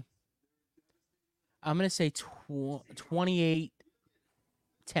say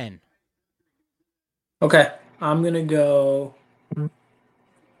 28-10. Okay. I'm gonna go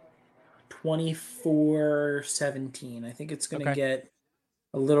 24-17. I think it's gonna get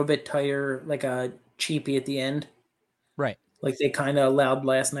a little bit tighter, like a cheapy at the end. Right. Like they kind of allowed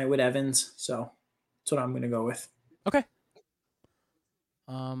last night with Evans. So that's what I'm gonna go with. Okay.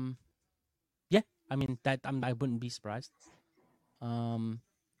 Yeah. I mean I wouldn't be surprised. Now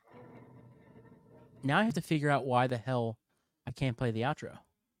I have to figure out why the hell I can't play the outro.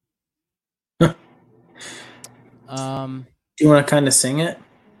 Do you want to kind of sing it?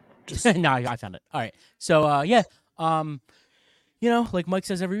 No, I found it. All right. So yeah. Like Mike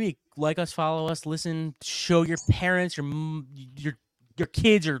says every week, like us, follow us, listen, show your parents, your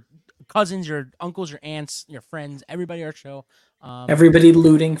kids, or cousins, your uncles, your aunts, your friends, everybody at our show. Everybody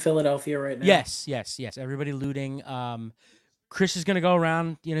looting Philadelphia right now. Yes. Everybody looting. Chris is going to go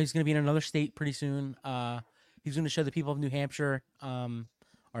around. He's going to be in another state pretty soon. He's going to show the people of New Hampshire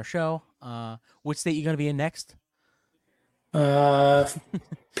our show. What state you going to be in next?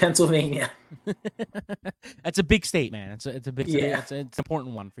 Pennsylvania. That's a big state, man. It's a big state. Yeah. It's an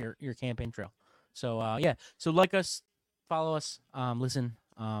important one for your campaign trail. So so like us, follow us, listen,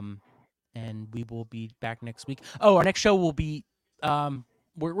 and we will be back next week. Oh, our next show will be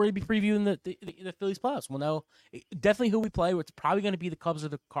we're going to be previewing the Phillies playoffs. We'll know definitely who we play. It's probably going to be the Cubs or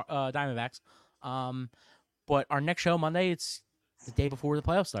the Diamondbacks. But our next show Monday, it's the day before the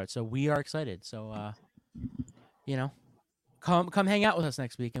playoffs start, so we are excited. So come hang out with us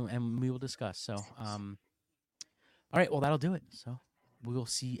next week, and we will discuss. So all right, well, that'll do it. So we will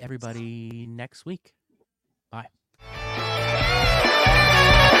see everybody next week. Bye.